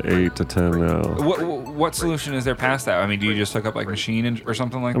it's up to 8 to 10 now. What solution is there past that? I mean, do you just hook up like Machine or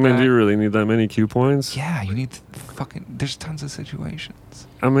something like that? I mean, do you really need that many cue points? Yeah, you need there's tons of situations.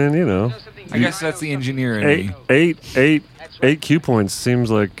 I mean, you know. I guess that's the engineer in me. Eight cue points seems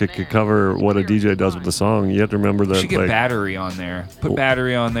like it could cover what a DJ does with the song. You have to remember that. You should get battery on there. Put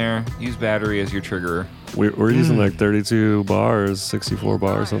battery on there. Use battery as your trigger. We're using like 32 bars, 64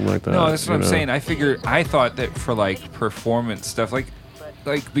 bars, something like that. No, that's what I'm saying. I thought that for like performance stuff, like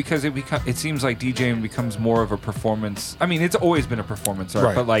because it seems like DJing becomes more of a performance. I mean, it's always been a performance art,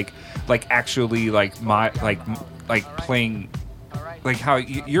 Right. but like actually like playing, like how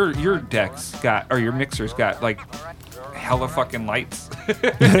your decks got, or your mixers got like hella fucking lights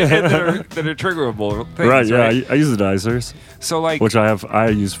that are triggerable things, Right, yeah. right? I use the dicers, So like, which I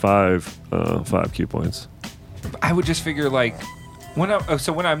use 5 cue points. I would just figure like it's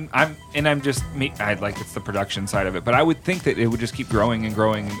the production side of it, but I would think that it would just keep growing and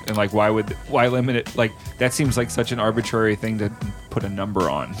growing, and like why limit it? Like that seems like such an arbitrary thing to put a number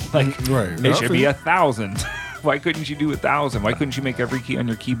on. Like Right. it should be 1,000. Why couldn't you do 1,000? Why couldn't you make every key on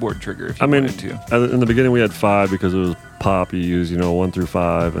your keyboard trigger if you wanted to? In the beginning we had 5 because it was pop. You use 1 through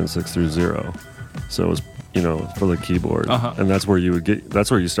 5 and 6 through 0, so it was for the keyboard, and that's where you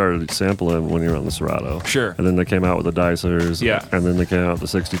started sampling when you were on the Serato. Sure. And then they came out with the dicers. Yeah. And then they came out with the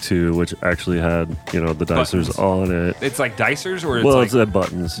 62, which actually had the dicers Buttons. on it. It's like dicers, or It's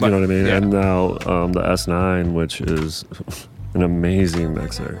buttons. You know what I mean? Yeah. And now the S9, which is an amazing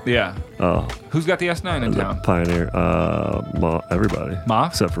mixer. Yeah. Oh, Who's got the S9 in the town? Pioneer. Everybody. Ma?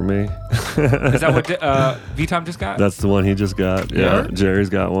 Except for me. Is that what VTOM just got? That's the one he just got. Yeah. Jerry's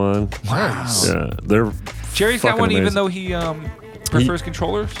got one. Nice. Yeah. They're Jerry's got fucking one, even amazing. though he prefers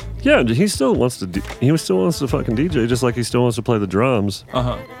controllers. Yeah, he still wants to. He still wants to fucking DJ, just like he still wants to play the drums.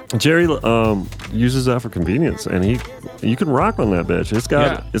 Jerry uses that for convenience, and you can rock on that bitch. It's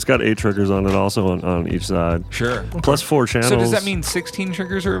got 8 triggers on it, also on each side. Sure. Plus 4 channels. So does that mean 16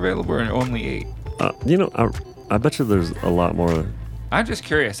 triggers are available, or only 8? I bet you there's a lot more. I'm just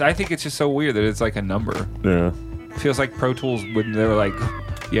curious. I think it's just so weird that it's like a number. Yeah. It feels like Pro Tools when they were like,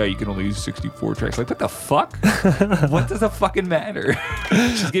 yeah, you can only use 64 tracks. Like, what the fuck? What does it fucking matter?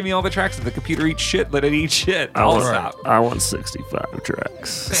 Just give me all the tracks. If the computer eats shit, let it eat shit. I'll stop. I want 65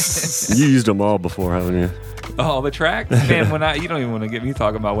 tracks. You used them all before, haven't you? All the tracks? Man, you don't even want to get me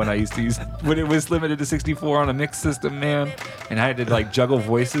talking about when I used to use, when it was limited to 64 on a mix system, man. And I had to like juggle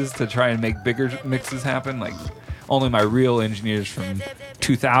voices to try and make bigger mixes happen. Like, only my real engineers from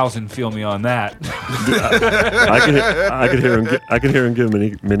 2000 feel me on that. I could hear him give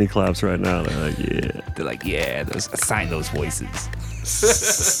mini claps right now. They're like, yeah. They're like, yeah, assign those voices.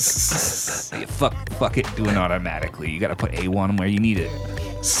 Yeah, fuck it, do it automatically. You gotta put A1 where you need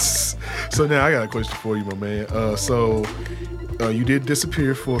it. So now I got a question for you, my man. You did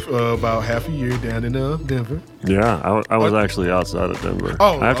disappear for about half a year down in Denver. Yeah, I was actually outside of Denver.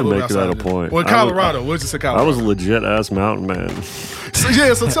 Oh, I have to make that a point. Well, Colorado. Where's this in Colorado? I was a legit ass mountain man.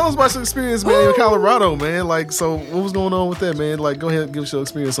 So tell us about your experience, man, in Colorado, man. Like, so what was going on with that, man? Like, go ahead and give us your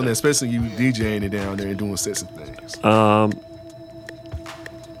experience on that, especially you DJing it down there and doing sets and things.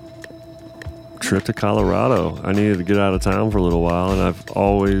 trip to Colorado. I needed to get out of town for a little while, and I've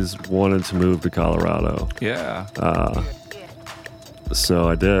always wanted to move to Colorado. Yeah. So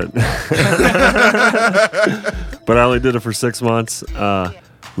I did. But I only did it for 6 months.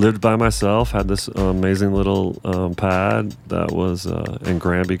 Lived by myself, had this amazing little pad that was in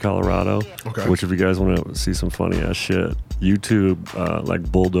Granby, Colorado. Okay. Which, if you guys want to see some funny ass shit, YouTube, like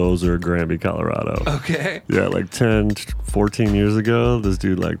Bulldozer, Granby, Colorado. Okay. Yeah, like 10, 14 years ago, this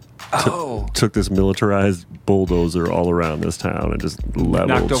dude like took this militarized bulldozer all around this town and just leveled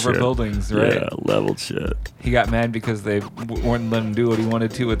Knocked over shit. buildings, right? Yeah, leveled shit. He got mad because they wouldn't let him do what he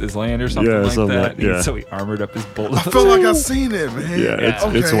wanted to with his land or something Yeah, like something that. like- yeah. So he armored up his bulldozer. I feel like I've seen it, man. Yeah,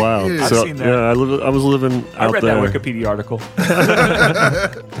 Yeah. it's wild. yeah. I've So, seen that. Yeah, I was living I out read there. that Wikipedia article.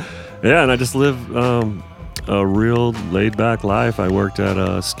 Yeah, and I just live a real laid back life. I worked at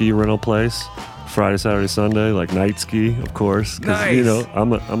a ski rental place Friday, Saturday, Sunday, like night ski, of course. 'Cause, you know,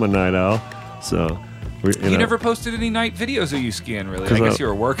 Nice. I'm a night owl, so You never posted any night videos of you skiing, really. I 'Cause guess I- you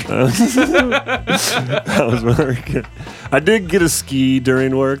were working. I was working. I did get a ski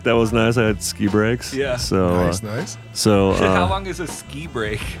during work. That was nice. I had ski breaks. Yeah. So Nice. so How long is a ski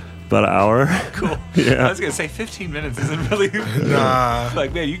break? about an hour. Cool. Yeah. I was gonna say 15 minutes isn't really. Nah.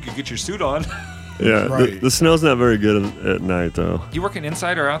 Like, man, you could get your suit on. Yeah. Right. The snow's not very good at night though. You working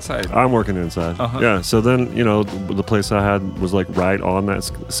inside or outside? I'm working inside. Uh-huh. Yeah. So then, the place I had was like right on that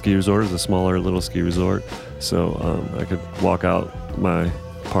ski resort. It was a smaller little ski resort. So I could walk out my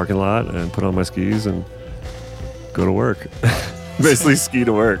parking lot and put on my skis and go to work. Basically ski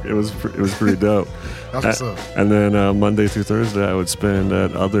to work. It was pretty dope. That's what's up. And then Monday through Thursday, I would spend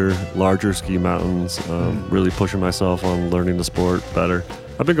at other larger ski mountains, really pushing myself on learning the sport better.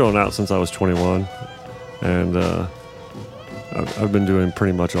 I've been going out since I was 21, and I've been doing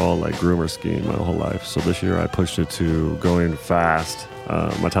pretty much all like groomer skiing my whole life. So this year I pushed it to going fast.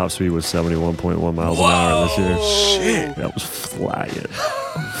 My top speed was 71.1 miles an hour this year. Shit. That was flying.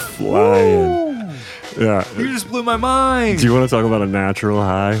 Flying. Yeah. You just blew my mind. Do you want to talk about a natural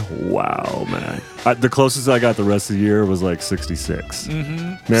high? Wow, man. The closest I got the rest of the year was like 66.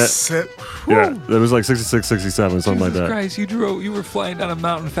 Mm-hmm. Set. Yeah, it was like 66, 67, something Jesus like that. Christ, you were flying down a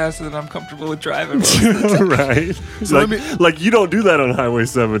mountain faster than I'm comfortable with driving. Right? So like, let me- like, you don't do that on Highway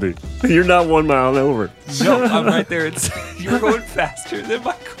 70. You're not 1 mile over. No, I'm right there. You were going faster than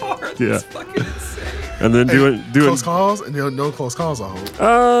my car. That's Yeah. fucking insane. And then doing Close calls and no close calls. I hope.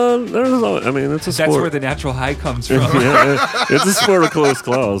 I mean, it's a sport. That's where the natural high comes from. Yeah, it's a sport of close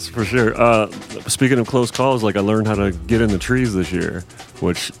calls for sure. Speaking of close calls, like I learned how to get in the trees this year,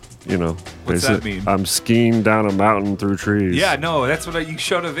 which What's that mean? I'm skiing down a mountain through trees. Yeah, no, that's what you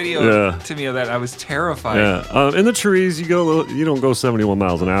showed a video Yeah. to me of that. I was terrified. Yeah, in the trees, you don't go 71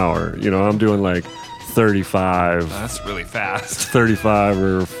 miles an hour. I'm doing like 35, That's really fast. 35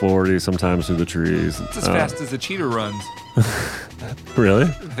 or 40 sometimes through the trees. It's as fast as the cheetah runs. Really? I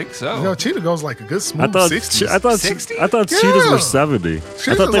think so. Cheetah goes like a good I smooth thought 60s. I thought 60? I thought Yeah. cheetahs were 70. I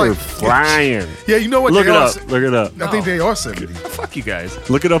Cheetahs thought they were like- flying. Yeah, you know what? Look they it are, up. Look it up. I think they are 70. Fuck you guys.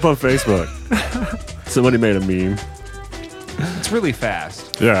 Look it up on Facebook. Somebody made a meme. It's really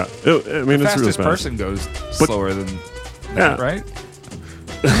fast. Yeah, I mean The it's really fastest fast. person goes slower than Yeah. that, right?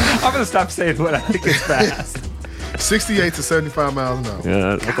 I'm gonna stop saying what I think is fast. 68 to 75 miles an hour.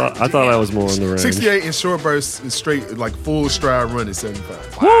 Yeah, I thought I was more in the range. 68 in short bursts and straight, like full stride run is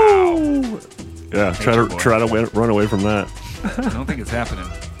 75. Woo! Yeah, try Nature boy. to run away from that. I don't think it's happening.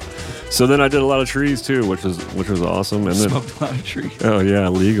 So then I did a lot of trees too, which was awesome. And then Smoked a lot of trees. oh yeah,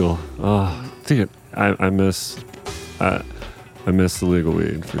 legal. Oh, dude, I miss the legal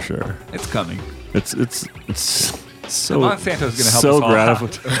weed for sure. It's coming. It's so Monsanto's gonna help so us all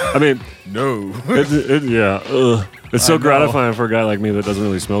gratifying. I mean, No. yeah. It's so I know. gratifying for a guy like me that doesn't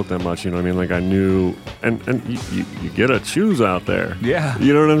really smoke that much. You know what I mean? Like I knew, and you get to choose out there. Yeah.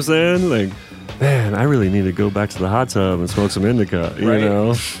 You know what I'm saying? Like, man, I really need to go back to the hot tub and smoke some indica. You Right.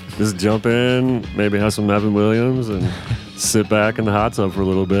 know, just jump in, maybe have some Evan Williams, and sit back in the hot tub for a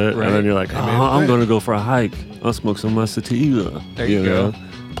little bit, Right. and then you're like, oh, I'm gonna go for a hike. I'll smoke some of my sativa. There you go. know?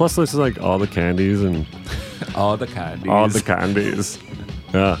 Plus, there's like all the candies and All the candies. all the candies.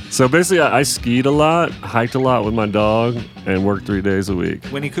 Yeah. So basically, I skied a lot, hiked a lot with my dog, and worked 3 days a week.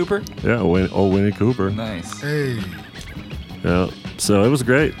 Winnie Cooper. Yeah, Winnie Cooper. Nice. Hey, Yeah. So it was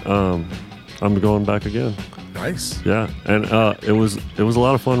great. I'm going back again. nice. Yeah, and it was a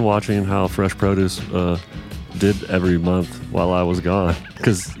lot of fun watching how Fresh Produce did every month while I was gone,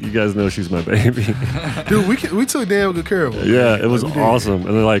 because you guys know she's my baby. Dude, we took damn good care of her. Yeah, it was We did. awesome.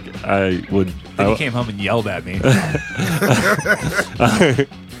 And then Then you came home and yelled at me.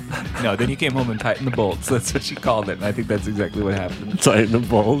 No, then you came home and tightened the bolts. That's what she called it. And I think that's exactly what happened. tighten the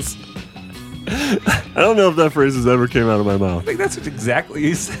bolts. I don't know if that phrase has ever came out of my mouth. I think that's what exactly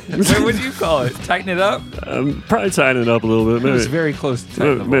you said. What would you call it? Tighten it up? Probably tying it up a little bit. It Maybe, was very close to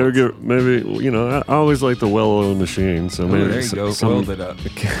tighten the maybe you know, I always like the well-oiled machine. So maybe there you go. some Weld it up.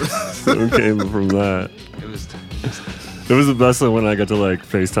 something came from that. It was. It was the best when I got to like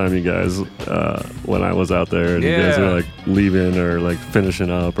FaceTime you guys when I was out there and you guys were like leaving or like finishing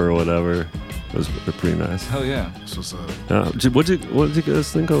up or whatever. It was pretty nice. Hell yeah. That's what's up. What did you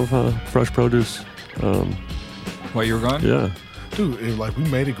guys think of Fresh Produce? While you were gone? Yeah. Dude, like we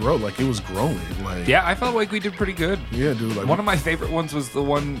made it grow. Like it was growing. Like Yeah, I felt like we did pretty good. yeah, dude. Like One of my favorite ones was the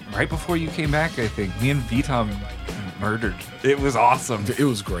one right before you came back, I think. Me and Vitom murdered. It was awesome. it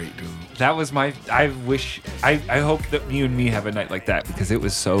was great, dude. That was I hope that you and me have a night like that because it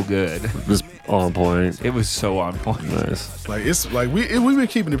was so good. Just on point. It was so on point. Nice. Like it's like we've been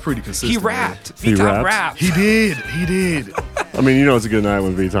keeping it pretty consistent. He man. rapped. He Vitom rapped? rapped. He did. I mean, you know it's a good night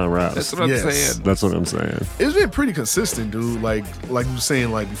when V-Tom raps. That's what I'm Yes. saying. That's what I'm saying. It's been pretty consistent, dude. Like we were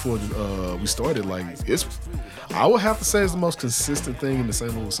saying, like before we started, like I would have to say it's the most consistent thing in the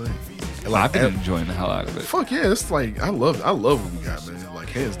St. Louis scene. And I've been enjoying the hell out of it. fuck yeah, it's like I love what we got, man. Like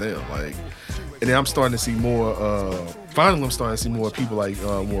hands down, like. And then I'm starting to see more. Finally, I'm starting to see more people like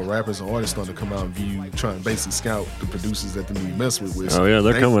more rappers and artists starting to come out and view, trying to basically scout the producers that we mess with. Oh yeah,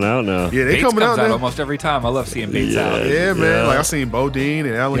 they're coming out now. Yeah, they Bates coming comes out now. almost every time. I love seeing Bates Yeah. out. Yeah, man. Yeah. Like I seen Bodine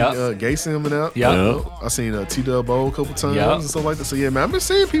and Alan Yep. Gacy coming out. Yep. I seen T-Dub-O a couple times Yep. and stuff like that. So yeah, man, I've been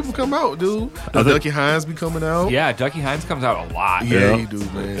seeing people come out, dude. I think- Ducky Hines be coming out. Yeah, Ducky Hines comes out a lot. Yeah, Yeah. he do,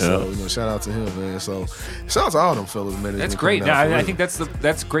 man. Yeah. So shout out to him, man. So shout out to all them fellas, man. That's been great. coming No, out for I real. think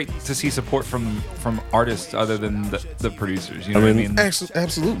that's great to see support from artists other than the producers. You know what I mean?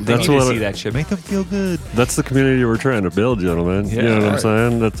 Absolutely. They That's need to what see that shit. Make them feel good. That's the community we're trying to build, gentlemen. You Yeah. know what I'm Right.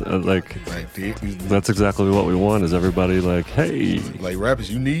 saying? That's like Like, that's exactly what we want. Is everybody like, hey, like rappers,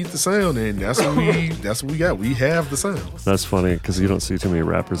 you need the sound, and that's what we got. We have the sound. that's funny because you don't see too many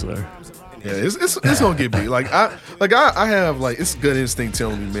rappers there. Yeah, it's gonna get big. I have like it's gut instinct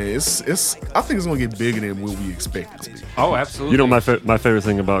telling me, man. I think it's gonna get bigger than what we expect it to be. Oh, absolutely. You know, my favorite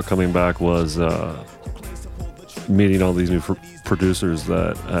thing about coming back was meeting all these new producers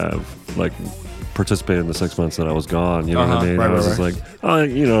that have like participated in the 6 months that I was gone. You know what I mean? Right, I was right, just like, oh,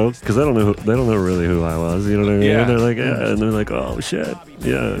 you know, because they don't know really who I was. You know what I mean? Yeah. They're like, yeah, and they're like, oh shit,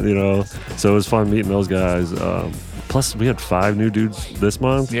 yeah, you know. So it was fun meeting those guys. Plus, we had 5 new dudes this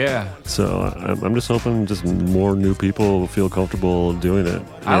month. Yeah. So I'm just hoping just more new people feel comfortable doing it.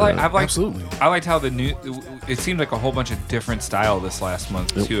 Absolutely. I liked how it seemed like a whole bunch of different style this last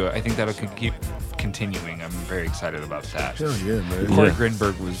month too. I think that'll keep continuing. I'm very excited about that. Hell yeah, man. Corey Yeah.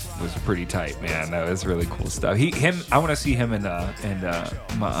 Grinberg was pretty tight, man. That was really cool stuff. I want to see him and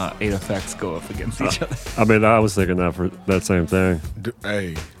 8 Effects go up against each other. I mean, I was thinking that for that same thing.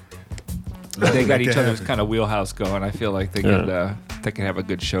 Hey. They got Make each it other's happen. kind of wheelhouse going. I feel like they can have a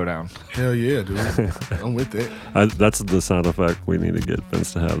good showdown. Hell yeah, dude. I'm with that. That's the sound effect we need to get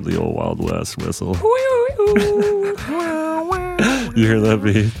Vince to have, the old Wild West whistle. You hear that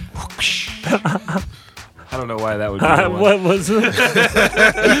beat? I don't know why that would be the one. What was it?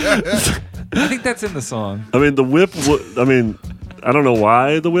 I think that's in the song. I mean, the whip. I mean, I don't know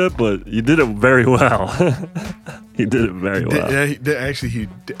why the whip, but you did it very well. You did it very well. Actually.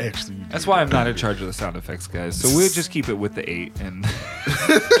 That's why I'm not in charge of the sound effects, guys. So we'll just keep it with the 8, and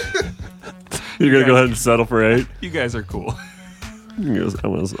You're gonna go ahead and settle for 8. you guys are cool. He goes,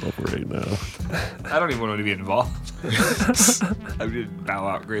 I'm gonna settle for 8 now. I don't even want to be involved. I would bow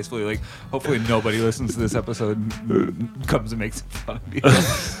out gracefully. Like, hopefully nobody listens to this episode and comes and makes fun of me.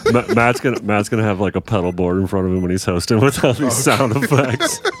 Matt's gonna have like a pedal board in front of him when he's hosting with all these sound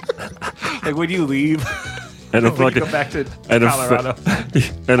effects. Like, when you leave, And a when you fucking go back to and Colorado,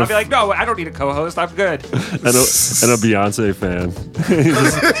 and I'll be like, no, I don't need a co-host. I'm good. and a Beyonce fan.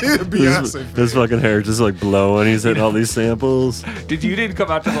 Beyonce. His fucking hair just like blowing. He's hitting all these samples. You didn't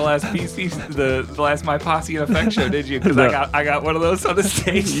come out to the last PC, the last My Posse and Effect show, did you? Because No. I got one of those on the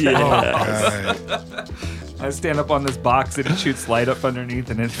stage. Yeah. now. God. I stand up on this box and it shoots light up underneath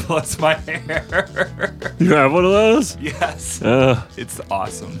and it floods my hair. You have one of those? Yes. It's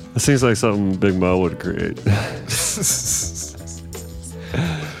awesome. It seems like something Big Mo would create.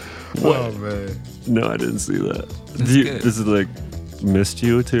 Oh man. No, I didn't see that. good. Does it like mist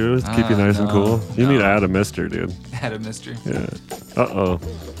you too to keep you nice and no, cool? You need to no. add a mister, dude. Had a mister. Yeah. Uh-oh.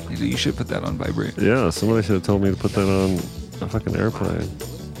 You should put that on vibrate. Yeah, somebody should have told me to put that on a fucking airplane.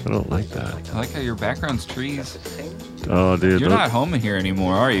 I don't like that. I like how your background's trees. Oh, dude. You're not home here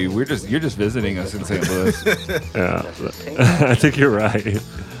anymore, are you? You're just visiting us in St. Louis. Yeah. I think you're right.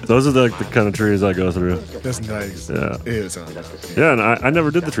 Those are the kind of trees I go through. That's nice. Yeah. Yeah, it sounds nice. Yeah, and I never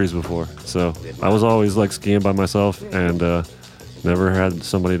did the trees before, so I was always like skiing by myself and never had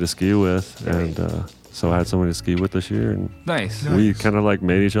somebody to ski with, and so I had somebody to ski with this year, and Nice. we kind of like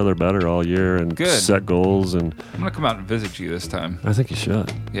made each other better all year and Good. set goals, and I'm gonna come out and visit you this time. I think you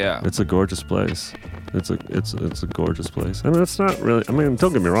should. Yeah. It's a gorgeous place. It's a gorgeous place. I mean, it's not really. I mean,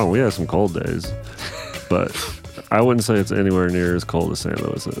 don't get me wrong. We had some cold days, but I wouldn't say it's anywhere near as cold as St.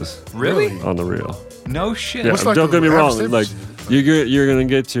 Louis is Really? on the real. No shit. Yeah, What's like don't the get me wrong. average Like temperature? you're gonna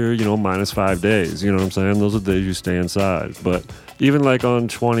get to -5 days. You know what I'm saying? Those are the days you stay inside. But even like on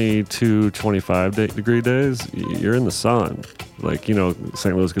 22, 25 degree days, you're in the sun. Like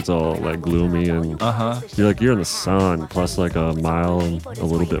St. Louis gets all like gloomy, and you're in the sun plus like a mile and a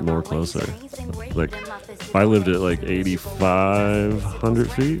little bit more closer. Like I lived at like 8,500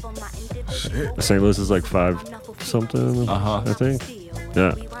 feet. Shit. St. Louis is like 5 something. I think.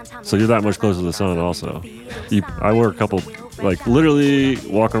 Yeah. So you're that much closer to the sun also. I wear a couple, like literally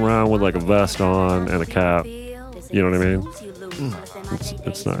walking around with like a vest on and a cap. You know what I mean?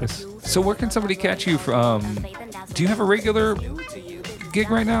 It's nice. So where can somebody catch you from? Do you have a regular gig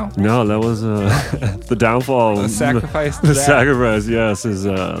right now? No, that was the downfall. The sacrifice to The that. sacrifice, yes, is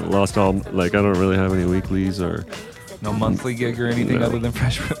lost all. Like I don't really have any weeklies or. No monthly gig or anything No. other than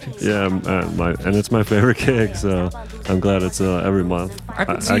Fresh Produce? Yeah, and it's my favorite gig, so I'm glad it's every month. I've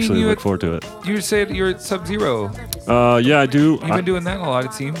been I seeing actually you look at- forward to it. You said you're at Sub-Zero. Yeah, I do. You've been doing that a lot,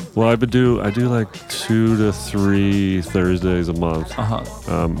 it seems. Well, I do like 2 to 3 Thursdays a month.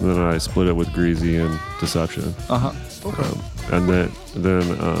 And then I split it with Greasy and Deception. Okay. And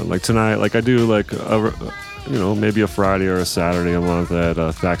then like tonight, like I do like maybe a Friday or a Saturday a month at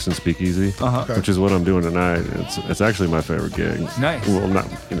Thaxton Speakeasy, which is what I'm doing tonight. It's actually my favorite gig. Nice. Well, not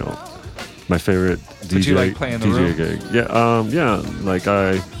my favorite DJ. But you like playing the DJ room? gig. Yeah. Yeah. Like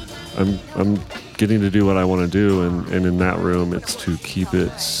I'm getting to do what I want to do, and in that room, it's to keep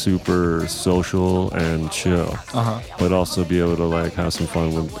it super social and chill, but also be able to like have some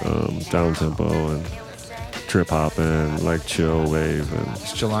fun with down tempo and trip hop and like chill wave and.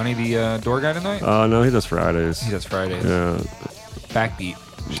 Is Jelani the door guy tonight? No, he does Fridays. He does Fridays. Yeah. Backbeat.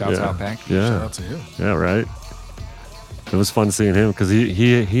 Shouts Yeah. out Backbeat. Yeah. Shout out to him. Yeah, right. It was fun seeing him because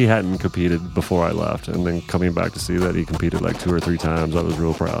he hadn't competed before I left, and then coming back to see that he competed like 2 or 3 times, I was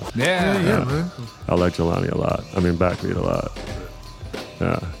real proud. Yeah. Yeah, man. I like Jelani a lot. I mean, Backbeat a lot.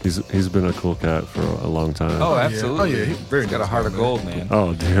 Yeah, he's been a cool cat for a long time. Oh, yeah. absolutely. Oh, yeah, he's very He's got a nice heart guy, of man. gold, man.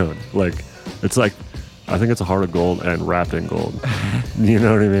 Oh, dude, like it's like I think it's a heart of gold and wrapped in gold. You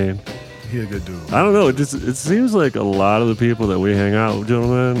know what I mean? He a good dude. I don't know. It seems like a lot of the people that we hang out with,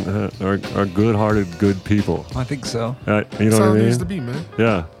 gentlemen, are good-hearted, good people. I think so. You know That's what how I it mean? needs to be, man.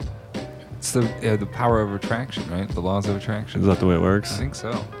 Yeah. It's the power of attraction, right? The laws of attraction. Is that the way it I works? think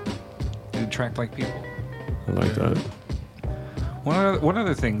so. You attract like people. I like that. What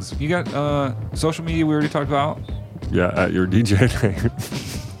other things? You got social media we already talked about? Yeah, at your DJ name.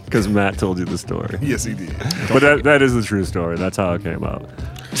 Because Matt told you the story. Yes, he did. But that is the true story. That's how it came out.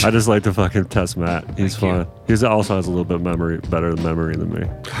 I just like to fucking test Matt. He's Thank fun. He also has a little bit better memory than me.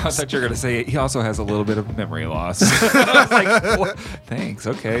 I thought you were gonna say he also has a little bit of memory loss. I was like, what? Thanks.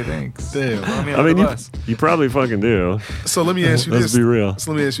 Okay, thanks. Damn. I mean, you probably fucking do. So let me ask you Let's this. be real.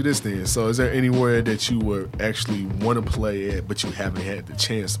 So let me ask you this then. So is there anywhere that you would actually want to play at, but you haven't had the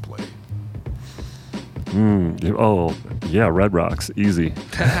chance to play? Oh, yeah, Red Rocks. Easy.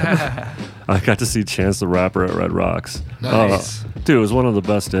 I got to see Chance the Rapper at Red Rocks. Nice. Dude, it was one of the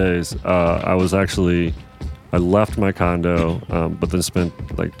best days. I left my condo, but then spent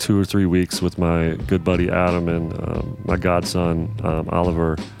like 2 or 3 weeks with my good buddy Adam and my godson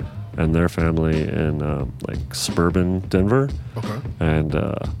Oliver and their family in like suburban Denver. Okay. And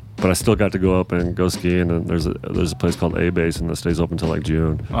but I still got to go up and go skiing. And there's a place called A Basin that stays open until like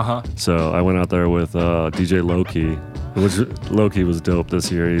June. So I went out there with DJ Loki, which Loki was dope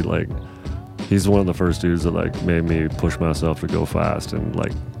this year. He's one of the first dudes that like made me push myself to go fast and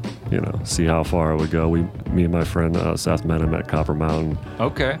like, see how far I would go. Me and my friend Seth met him at Copper Mountain.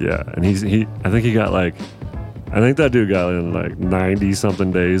 Okay. Yeah, and I think that dude got in like 90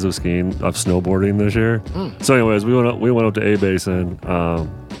 something days of snowboarding this year. So anyways, we went up to A Basin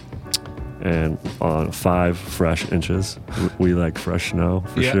and on 5 fresh inches. We like fresh snow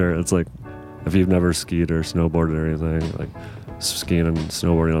for sure. It's like if you've never skied or snowboarded or anything, like skiing and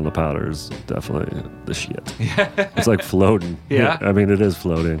snowboarding on the powder is definitely the shit. It's like floating. Yeah. I mean, it is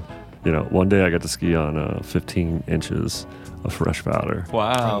floating. one day I got to ski on 15 inches of fresh powder.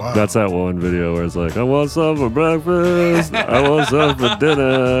 Wow. wow. That's that one video where it's like, I want some for breakfast, I want some for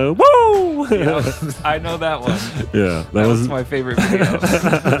dinner. Woo! Yeah, I know that one. Yeah, That was my favorite video.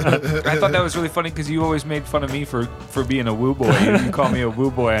 I thought that was really funny because you always made fun of me for being a woo boy. You call me a woo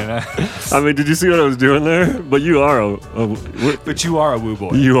boy, and I mean, did you see what I was doing there? But you are but you are a woo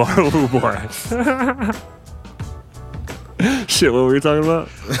boy. you are a woo boy. Shit, what were we talking about?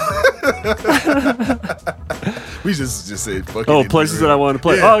 We just said fuck it. Oh, and places be that I real. wanted to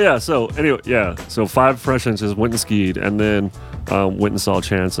play. Yeah. Oh, yeah. So, anyway, yeah. So, 5 fresh inches, went and skied, and then went and saw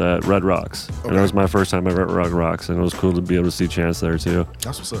Chance at Red Rocks. And Okay. it was my first time ever at Red Rocks, and it was cool to be able to see Chance there, too.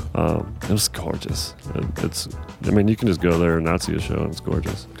 That's what's up. It was gorgeous. I mean, you can just go there and not see a show, and it's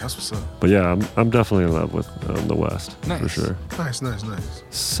gorgeous. That's what's up. But yeah, I'm definitely in love with the West, for Nice. sure. Nice.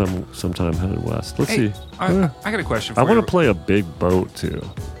 Sometime headed west. Let's Hey, see. I got a question for I you. want to play a big boat, too.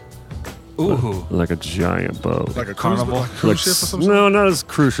 Ooh. Like a giant boat. Like a Carnival? cruise, like a cruise ship or something. No, not as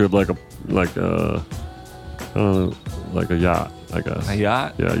cruise ship. Like a yacht, I guess. A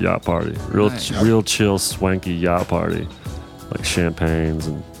yacht? Yeah, yacht party. Real, Nice. real chill, swanky yacht party. Like champagnes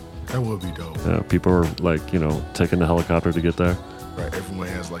and That would be dope. people are like, taking the helicopter to get there. Right. Everyone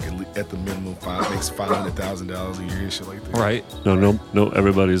has like at the minimum makes $500,000 a year and shit like that. Right. No.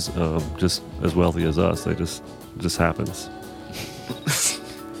 Everybody's just as wealthy as us. They just happens.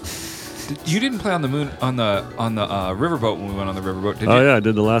 You didn't play on the moon on the riverboat when we went on the riverboat, did you? Oh yeah, I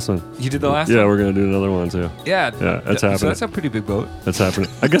did the last one. You did the last Yeah, one? we're gonna do another one too. Yeah. Yeah, that's So happening. that's a pretty big boat. That's happening.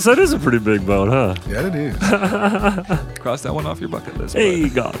 I guess that is a pretty big boat, huh? Yeah, it is. Cross that one off your bucket list. Hey,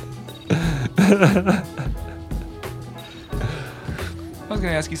 bud. God. I was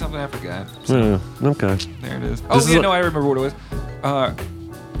going to ask you something I forgot. Yeah, okay. There it is. This Oh, is yeah, like- no, I remember what it was.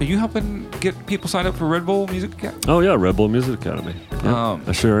 Are you helping get people signed up for Red Bull Music Academy? Oh yeah, Red Bull Music Academy. Yeah,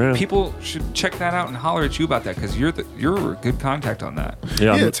 I sure am. People should check that out and holler at you about that because you're a good contact on that.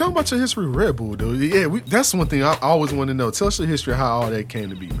 Yeah, Yeah, I'm- tell me about your history with Red Bull, dude. Yeah, that's one thing I always want to know. Tell us your history of how all that came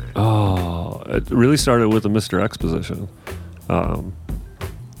to be, man. Oh, it really started with the Mr. X position.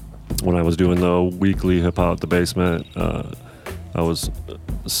 When I was doing the weekly hip hop, the basement, I was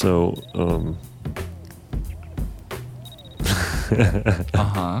so.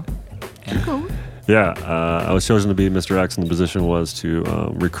 Uh-huh. Yeah, I was chosen to be Mr. X, and the position was to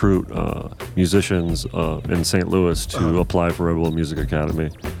recruit musicians in St. Louis to apply for Red Bull Music Academy.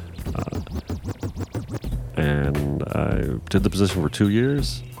 And I did the position for 2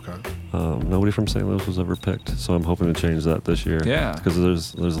 years. Okay. Nobody from St. Louis was ever picked, so I'm hoping to change that this year. Yeah. because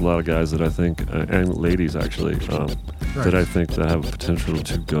there's a lot of guys that I think, and ladies actually, that I think that have potential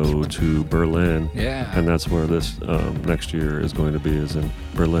to go to Berlin. Yeah. And that's where this next year is going to be, is in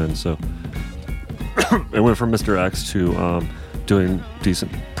Berlin. So I went from Mr. X to doing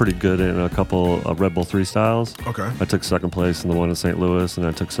pretty good in a couple of Red Bull 3 styles. Okay. I took second place in the one in St. Louis, and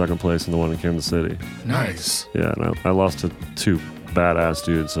I took second place in the one in Kansas City. Nice. Yeah, and I lost to 2 badass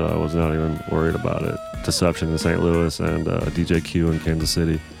dudes, so I was not even worried about it. Deception in St. Louis and DJ Q in Kansas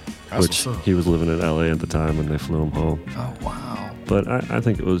City, That's which what's up. he was living in LA at the time, and they flew him home. Oh, wow. But I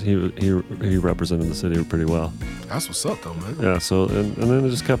think it was he represented the city pretty well. That's what's up, though, man. Yeah, so and then it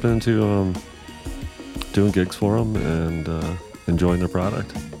just kept into doing gigs for them and enjoying their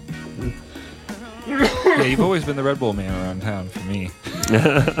product. Yeah, you've always been the Red Bull man around town for me.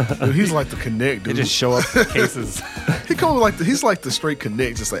 Dude, he's like the connect, They dude. just show up in cases. He's like the straight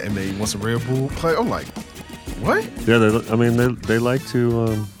connect, just like, hey man, you want some Red Bull? Play. I'm like, what? Yeah, they like to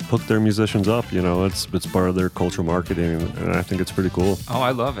hook their musicians up. It's part of their cultural marketing, and I think it's pretty cool. Oh,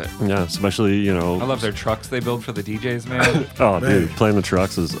 I love it. Yeah, especially I love their trucks they build for the DJs, man. Oh, Man. dude, playing the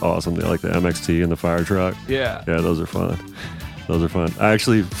trucks is awesome. They like the MXT and the fire truck. Yeah. Yeah, those are fun. Those are fun. I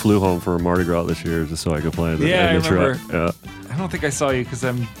actually flew home for Mardi Gras this year just so I could play in the Yeah, I truck. remember. I don't think I saw you because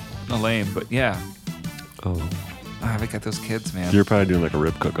I'm a lame, but yeah. Oh, I got those kids, man. you're probably doing like a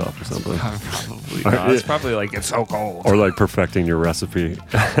rib cook-off or something. Probably not. It's probably like, it's so cold. Or like perfecting your recipe.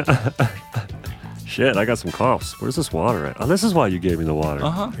 Shit, I got some coughs. Where's this water at? Oh, this is why you gave me the water.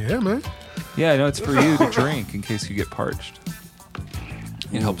 Uh-huh. Yeah, man. Yeah, I know it's for you to drink in case you get parched.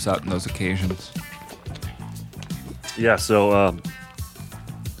 It helps out in those occasions. Yeah, so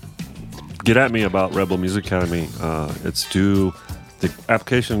get at me about Red Bull Music Academy. It's due. The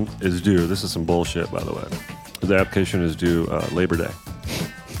application is due. This is some bullshit, by the way. The application is due Labor Day.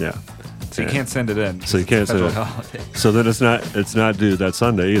 Yeah. So you Yeah. can't send it in. So you can't send Federal it. holiday. So then it's not due that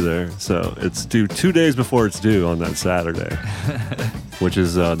Sunday either. So it's due 2 days before it's due on that Saturday. which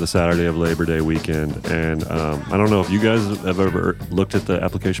is the Saturday of Labor Day weekend. And I don't know if you guys have ever looked at the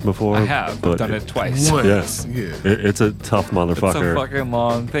application before. I have. I've done it twice. Once. Yes. Yeah. It's a tough It's motherfucker. a fucking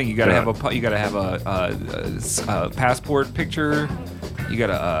long thing. You gotta Yeah. have a passport picture. You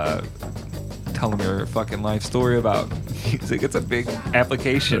gotta tell them your fucking life story about music. It's a big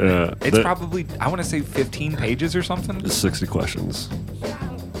application. Yeah. It's probably, I want to say 15 pages or something. 60 questions.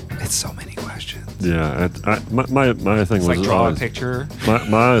 It's so many questions. Yeah. My thing It's was like draw a always, picture.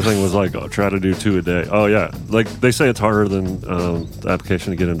 my other thing was like, try to do 2 a day. Oh yeah, like they say it's harder than the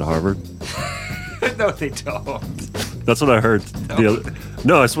application to get into Harvard. No, they don't. That's what I heard.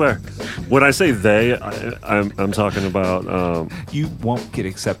 No, I swear. When I say they, I'm talking about. You won't get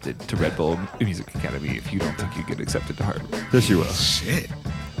accepted to Red Bull Music Academy if you don't think you get accepted to Harvard. Yes, you will. Shit.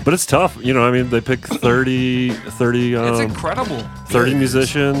 But it's tough. You know, I mean, they pick 30 It's incredible. 30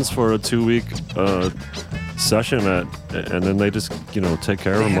 musicians for a 2-week session and then they just, take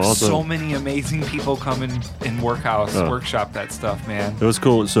care They of them have all. so many amazing people come in workshop that stuff, man. It was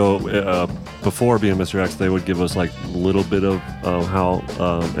cool. So before being Mr. X, they would give us like a little bit of how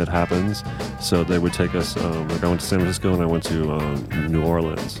it happens. So they would take us. Like I went to San Francisco and I went to New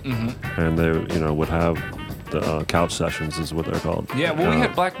Orleans, and they would have the couch sessions is what they're called. Yeah, well, we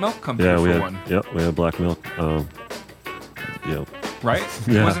had Black Milk come Yeah, through we for had. one, Yep, we had Black Milk. Yep. right?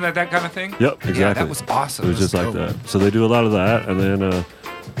 Yeah. Wasn't that kind of thing? Yep, exactly. Yeah, that was awesome. It was just like dope. that. So they do a lot of that, and then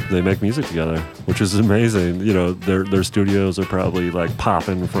they make music together, which is amazing. Their studios are probably like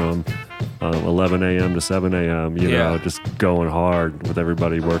popping from 11 a.m. to 7 a.m. Yeah. Just going hard with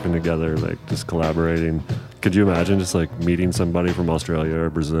everybody working together, like just collaborating. Could you imagine just like meeting somebody from Australia or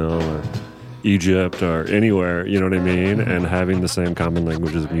Brazil or Egypt or anywhere, you know what I mean, and having the same common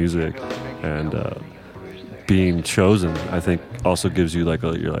language as music, and being chosen, I think, also gives you like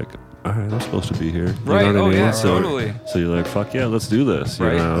you're like, all right, I'm supposed to be here. You Right. know what Oh, I mean? yeah, So, totally. So you're like, fuck yeah, let's do this. You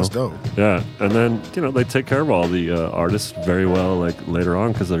Right. know? That's dope. Yeah, and then they take care of all the artists very well, like later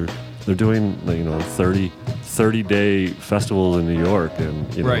on, because they're doing 30-day festivals in New York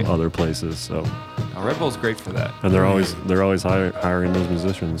and Right. other places. So Red Bull's great for that. and they're always hiring those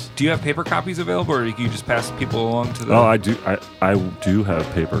musicians. Do you have paper copies available, or do you just pass people along to the? Oh, I do. I do have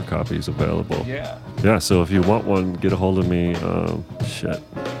paper copies available. Yeah. Yeah, so if you want one, get a hold of me.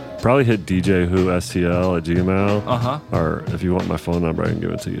 Probably hit djwhostl@gmail. Uh-huh. Or if you want my phone number, I can give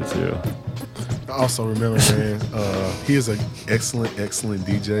it to you too. I also remember, man, he is an excellent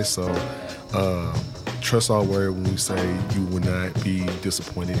DJ. So trust our word when we say you will not be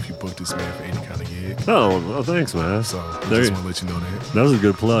disappointed if you book this man for any kind of gig. Oh, well, thanks, man. So I There just you- want to let you know that. That was a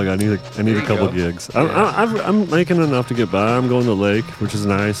good plug. I need a you couple go. gigs. I'm making enough to get by. I'm going to the lake, which is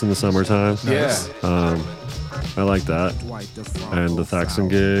nice in the summertime. Yeah. I like that. And the Thaxton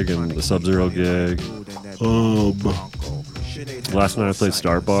gig and the Sub-Zero gig. Last night I played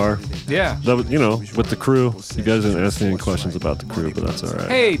Start Bar. Yeah. That was, with the crew. You guys didn't ask me any questions about the crew, but that's all right.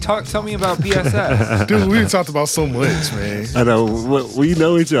 Hey, tell me about BSS. Dude, we talked about so much, man. I know. We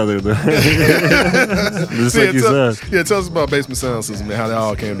know each other. Just like you said. Tell us about Basement Sound System, man, how that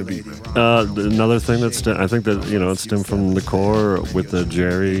all came to be, man. Another thing that's I think that it stemmed from the core with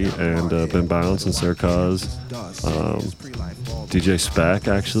Jerry and Ben Bounce and Sir Cuz, DJ Spec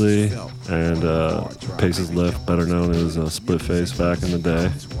actually, and Pace's Lift, better known as Split Face back in the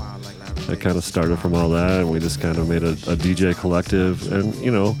day. It kind of started from all that, and we just kind of made a DJ collective, and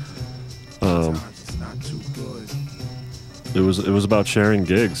it was about sharing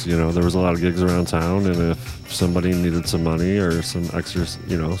gigs. There was a lot of gigs around town, and if somebody needed some money or some extras,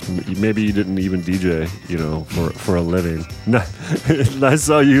 maybe you didn't even DJ, for a living. I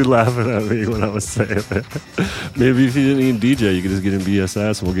saw you laughing at me when I was saying it. Maybe if you didn't even DJ, you could just get in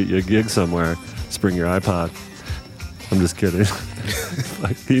BSS and we'll get you a gig somewhere. Just bring your iPod. I'm just kidding.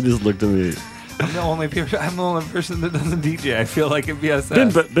 Like, he just looked at me. I'm the only person that doesn't DJ. I feel like in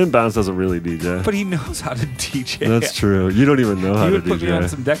BSS. Ben Bounce doesn't really DJ. But he knows how to DJ. That's true. You don't even know how He to would put me on DJ.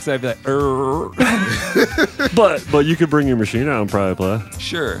 some decks, and I'd be like, But you could bring your machine out and probably play.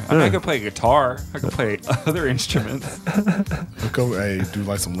 sure. I mean, I could play guitar. I could play other instruments. Come, hey, do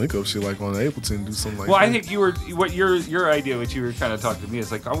like some link up shit like on Ableton, do something like Well, that. I think your idea, which you were kind of talking to me,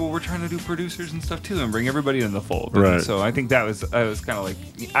 is like, oh, well, we're trying to do producers and stuff too, and bring everybody in the fold. And Right. so I think I was kind of like,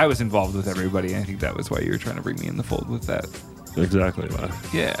 I was involved with everybody, and I think that was why you were trying to bring me in the fold with that. Exactly. Why.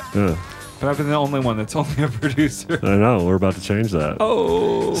 Yeah. Yeah. But I've been the only one that's only a producer. I know. We're about to change that.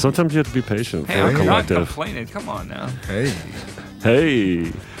 Oh. Sometimes you have to be patient Hey, for a I'm not collective. complaining. Come on now. Hey,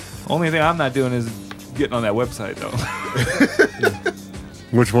 Hey. Only thing I'm not doing is getting on that website though.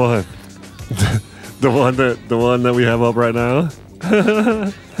 Which one? the one that we have up right now?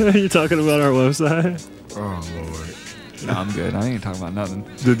 Are you talking about our website? oh Lord. No, I'm good. I ain't talking about nothing.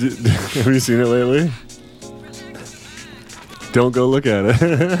 Have you seen it lately? Don't go look at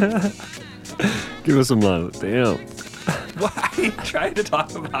it. Give us some love. Damn. Why are you trying to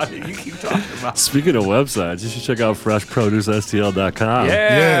talk about it? You keep talking about it. Speaking of websites, you should check out freshproducestl.com.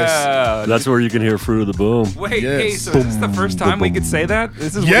 Yeah. That's where you can hear Fruit of the Boom. Wait, Yes. hey, so this is the first time we could say that?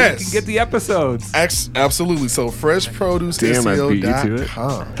 This is where you Yes. can get the episodes. Absolutely. So Damn, I beat you to it.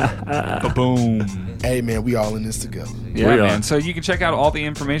 freshproducestl.com. Boom. Hey, man, we all in this together. Yeah, We are. man. So you can check out all the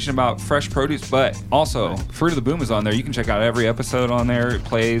information about fresh produce, but also Fruit of the Boom is on there. You can check out every episode on there. It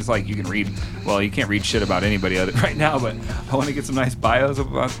plays like you can read. Well, you can't read shit about anybody other right now, but I want to get some nice bios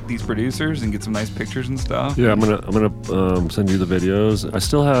about these producers and get some nice pictures and stuff. Yeah, I'm gonna send you the videos. I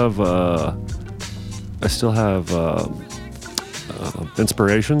still have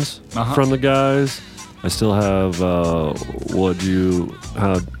inspirations Uh-huh. from the guys. I still have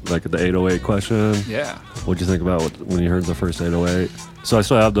like the 808 question. Yeah. What'd you think about when you heard the first 808? So I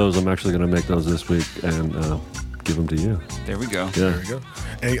still have those. I'm actually gonna make those this week and give them to you. There we go. Yeah. There we go.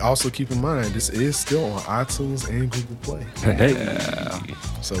 And also keep in mind, this is still on iTunes and Google Play. Hey,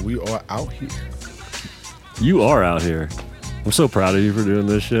 So we are out here. you are out here. I'm so proud of you for doing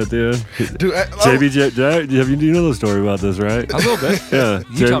this shit, dude. Dude, JBJ, you know the story about this, right? A little bit. Yeah.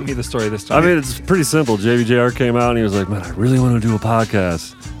 You tell me the story this I time. mean, it's pretty simple. JVJR came out and he was like, man, I really want to do a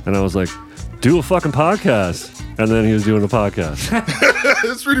podcast. And I was like, do a fucking podcast. And then he was doing a podcast.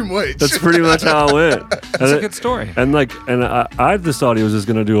 that's pretty much. That's pretty much how it went. It's a good story. And I just thought he was just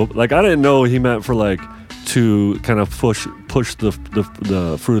going to do, I didn't know he meant for like, to kind of push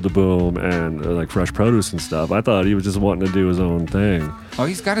the Fruit of the Boom and like fresh produce and stuff. I thought he was just wanting to do his own thing. Oh,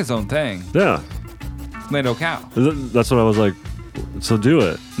 he's got his own thing. Yeah. Lando Cow. That's what I was like, so do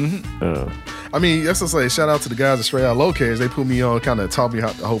it. Mm-hmm. I mean, that's to say, shout out to the guys at Straight Out Locators. They put me on, kind of taught me how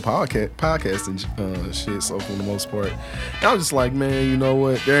the whole podcasting shit. So for the most part, and I was just like, man, you know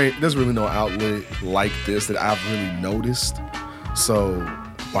what? There's really no outlet like this that I've really noticed. So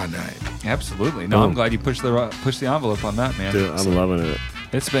why not? Absolutely. No, I'm glad you pushed the envelope on that, man. Dude, I'm loving it.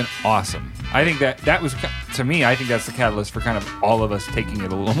 It's been awesome. I think that was, to me, I think that's the catalyst for kind of all of us taking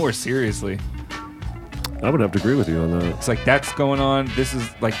it a little more seriously. I would have to agree with you on that. It's like that's going on. This is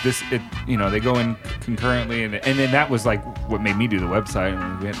like this. It they go in concurrently, and then that was like what made me do the website.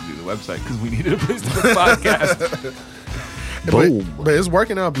 And we had to do the website because we needed a place to put the podcast. But it's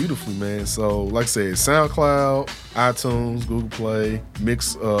working out beautifully, man. So like I said, SoundCloud, iTunes, Google Play,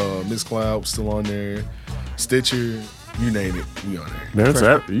 Mixcloud still on there, Stitcher, you name it, we on there.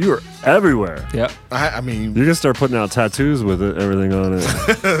 Man, you are everywhere. Yep. I mean, You're gonna start putting out tattoos with everything on it.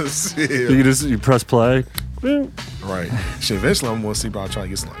 shit. You press play. Bing. Right. Shit, eventually I'm gonna see about trying to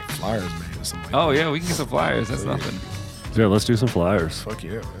get some like flyers made or something like Oh yeah, we can get some flyers. That's nothing. Yeah, let's do some flyers. Fuck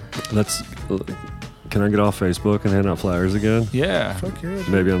yeah, man. Can I get off Facebook and hand out flyers again? Yeah. Fuck yeah. Dude.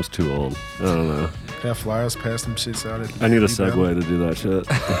 Maybe I'm too old. I don't know. Have flyers, pass them shits out. I need a Segway to do that shit.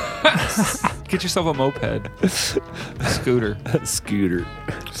 Get yourself a moped, a scooter. Scooter.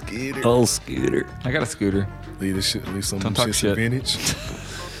 Scooter. Oh, scooter. I got a scooter. Leave some Don't talk shits shit. vintage.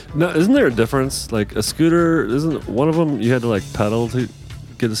 No, isn't there a difference? Like a scooter, isn't one of them you had to like pedal to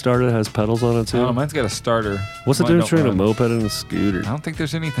get it started? It has pedals on it too. Oh, mine's got a starter. What's the Mine difference don't between a run. moped and a scooter? I don't think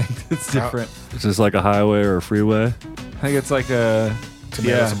there's anything that's different. It's just like a highway or a freeway. I think it's like a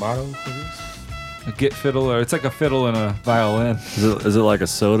Tomato. a git fiddle, or it's like a fiddle and a violin. Is it like a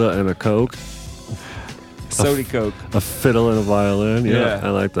soda and a Coke? Sody Coke. A fiddle and a violin? Yeah. I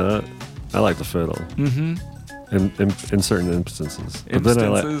like that. I like the fiddle. Mm-hmm. In certain instances. But then I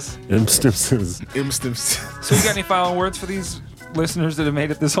like Instances. instances. So you got any final words for these listeners that have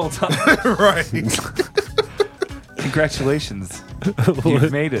made it this whole time? Right. Congratulations.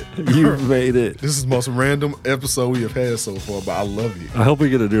 You've made it. You've made it. This is the most random episode we have had so far, but I love you. I hope we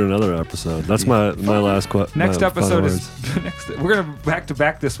get to do another episode. That's my last question. Next episode is we're gonna back to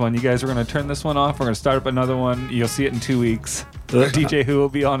back this one. You guys are gonna turn this one off. We're gonna start up another one. You'll see it in 2 weeks. DJ Who will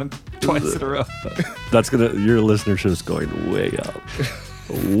be on it twice in a row. That's your listenership's going way up.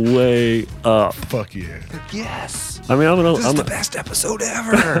 Way up. Fuck yeah. Yes. I mean, I'm the best episode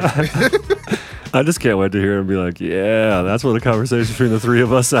ever. I just can't wait to hear him be like, yeah, that's what a conversation between the three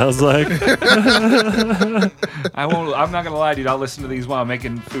of us sounds like. I'm not gonna lie, dude. I'll listen to these while I'm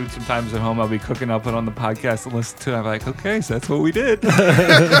making food sometimes at home. I'll be cooking, I'll put on the podcast and listen to it. I'm like, okay, so that's what we did.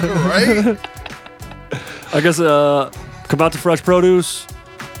 Right? I guess come out to Fresh Produce.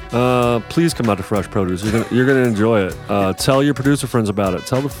 Please come out to Fresh Produce. You're gonna enjoy it. Tell your producer friends about it.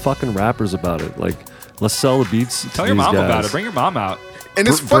 Tell the fucking rappers about it. Like, let's sell the beats. Tell to your these mom guys. about it. Bring your mom out. And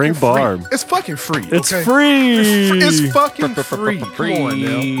it's Bring fucking Barb. free. It's fucking free. It's okay? free. It's fucking free. Come on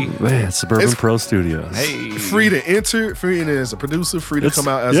now. Man, Suburban It's- Pro Studios. Hey. Free to enter, free as a producer, free to It's- come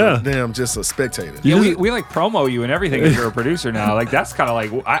out as yeah. a damn just a spectator. Yeah, You we like promo you and everything if you're a producer now. Like that's kind of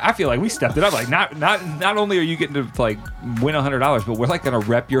like I feel like we stepped it up. Like not only are you getting to like win $100, but we're like gonna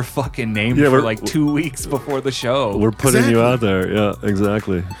rep your fucking name Yeah, for we're- like 2 weeks before the show. We're putting you Exactly. out there. Yeah,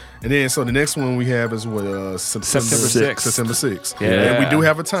 exactly. And then, so the next one we have is what September 6th. September 6th. Yeah. And we do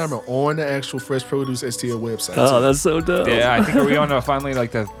have a timer on the actual Fresh Produce STL website. Oh, too. that's so dope. Yeah, I think are we on finally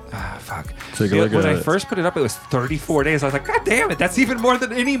like the fuck. Take a Yeah, look when at I it. first put it up, it was 34 days. I was like, God damn it, that's even more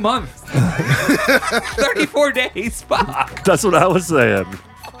than any month. 34 days, fuck. That's what I was saying.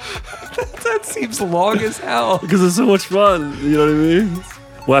 That seems long as hell. Because it's so much fun. You know what I mean?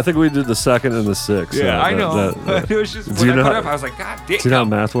 Well, I think we did the 2nd and the 6th. Yeah, so I know. that- It was just Do when you I know put how- it up, I was like, God damn. Do you know how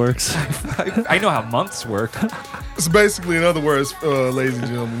math works? I know how months work. So basically, in other words, ladies and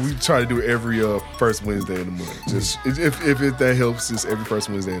gentlemen, we try to do every first Wednesday of the month. Just if that helps, just every first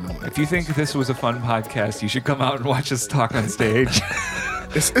Wednesday of the month. If you think this was a fun podcast, you should come out and watch us talk on stage.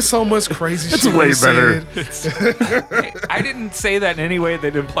 It's so much crazy It's shit. way we better. said. I didn't say that in any way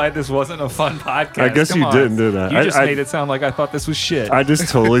that implied this wasn't a fun podcast. I guess Come you on. didn't, did I? You just I- made it sound like I thought this was shit. I just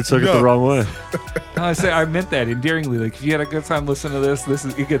totally took it No. the wrong way. I meant that endearingly. Like, if you had a good time listening to this,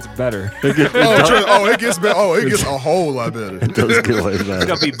 it gets better. It gets better. It gets a whole lot better. It does get way better.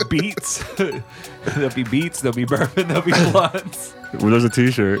 There'll be beats. There'll be beats. There'll be bourbon. There'll be blunts. Well, there's a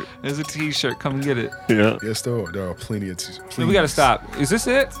T-shirt. There's a T-shirt. Come and get it. Yeah. Yes, there are plenty of. So we got to stop. Is this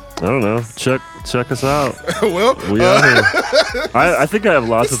it? I don't know. Check us out. Well, We out here. I think I have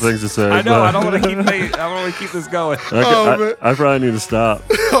lots of things to say. I know. but I don't want to keep this going. Oh, man. I probably need to stop.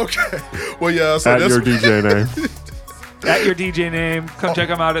 okay. Well, yeah. So At that's your DJ name. At your DJ name. Come check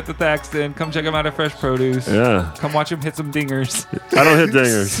him out at the Thaxton. Come check him out at Fresh Produce. Yeah. Come watch him hit some dingers. I don't hit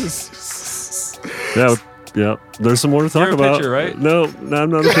dingers. Yeah. Yeah. There's some more to talk You're a about. pitcher, right? No, I'm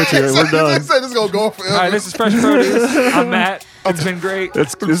not a pitcher. We're done. They said it's gonna go on forever. All right, this is Fresh Produce. I'm Matt. It's been great. I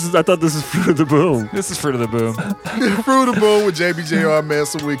thought this is Fruit of the Boom. This is Fruit of the Boom. Fruit of the Boom with JBJR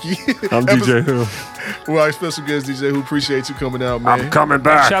Master Wiki. I'm DJ Who. Well, our special guest DJ Who. Appreciate you coming out, man. I'm coming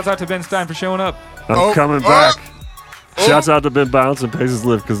back. Shouts out to Ben Stein for showing up. I'm coming back. Shouts out to Ben Bounce and Paces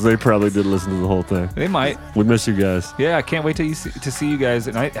Lift because they probably did listen to the whole thing. They might. We miss you guys. Yeah, I can't wait to see you guys.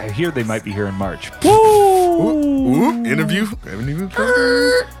 And I hear they might be here in March. Ooh, interview. Haven't even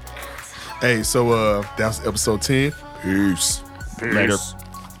heard. Hey, so that was episode 10. Peace. Later.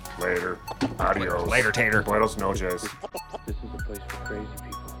 Later. Adios. Later, Tater. Buenos noches. This is a place for crazy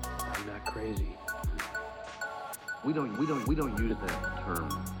people. I'm not crazy. We don't use that term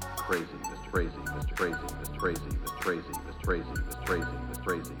crazy, Mr. Crazy, Mr. Crazy, Mr. Crazy, Mr. Crazy, Mr. Crazy, Mr. Crazy,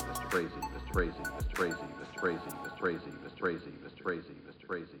 Mr. Crazy, Mr. Crazy, Mr. Crazy, Mr. Crazy, Mr. Crazy, Mr. Crazy, Mr. Crazy, Mr. Crazy, Mr. Crazy, Mr. Crazy, Mr.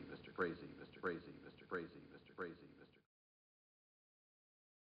 Crazy, Mr. Crazy.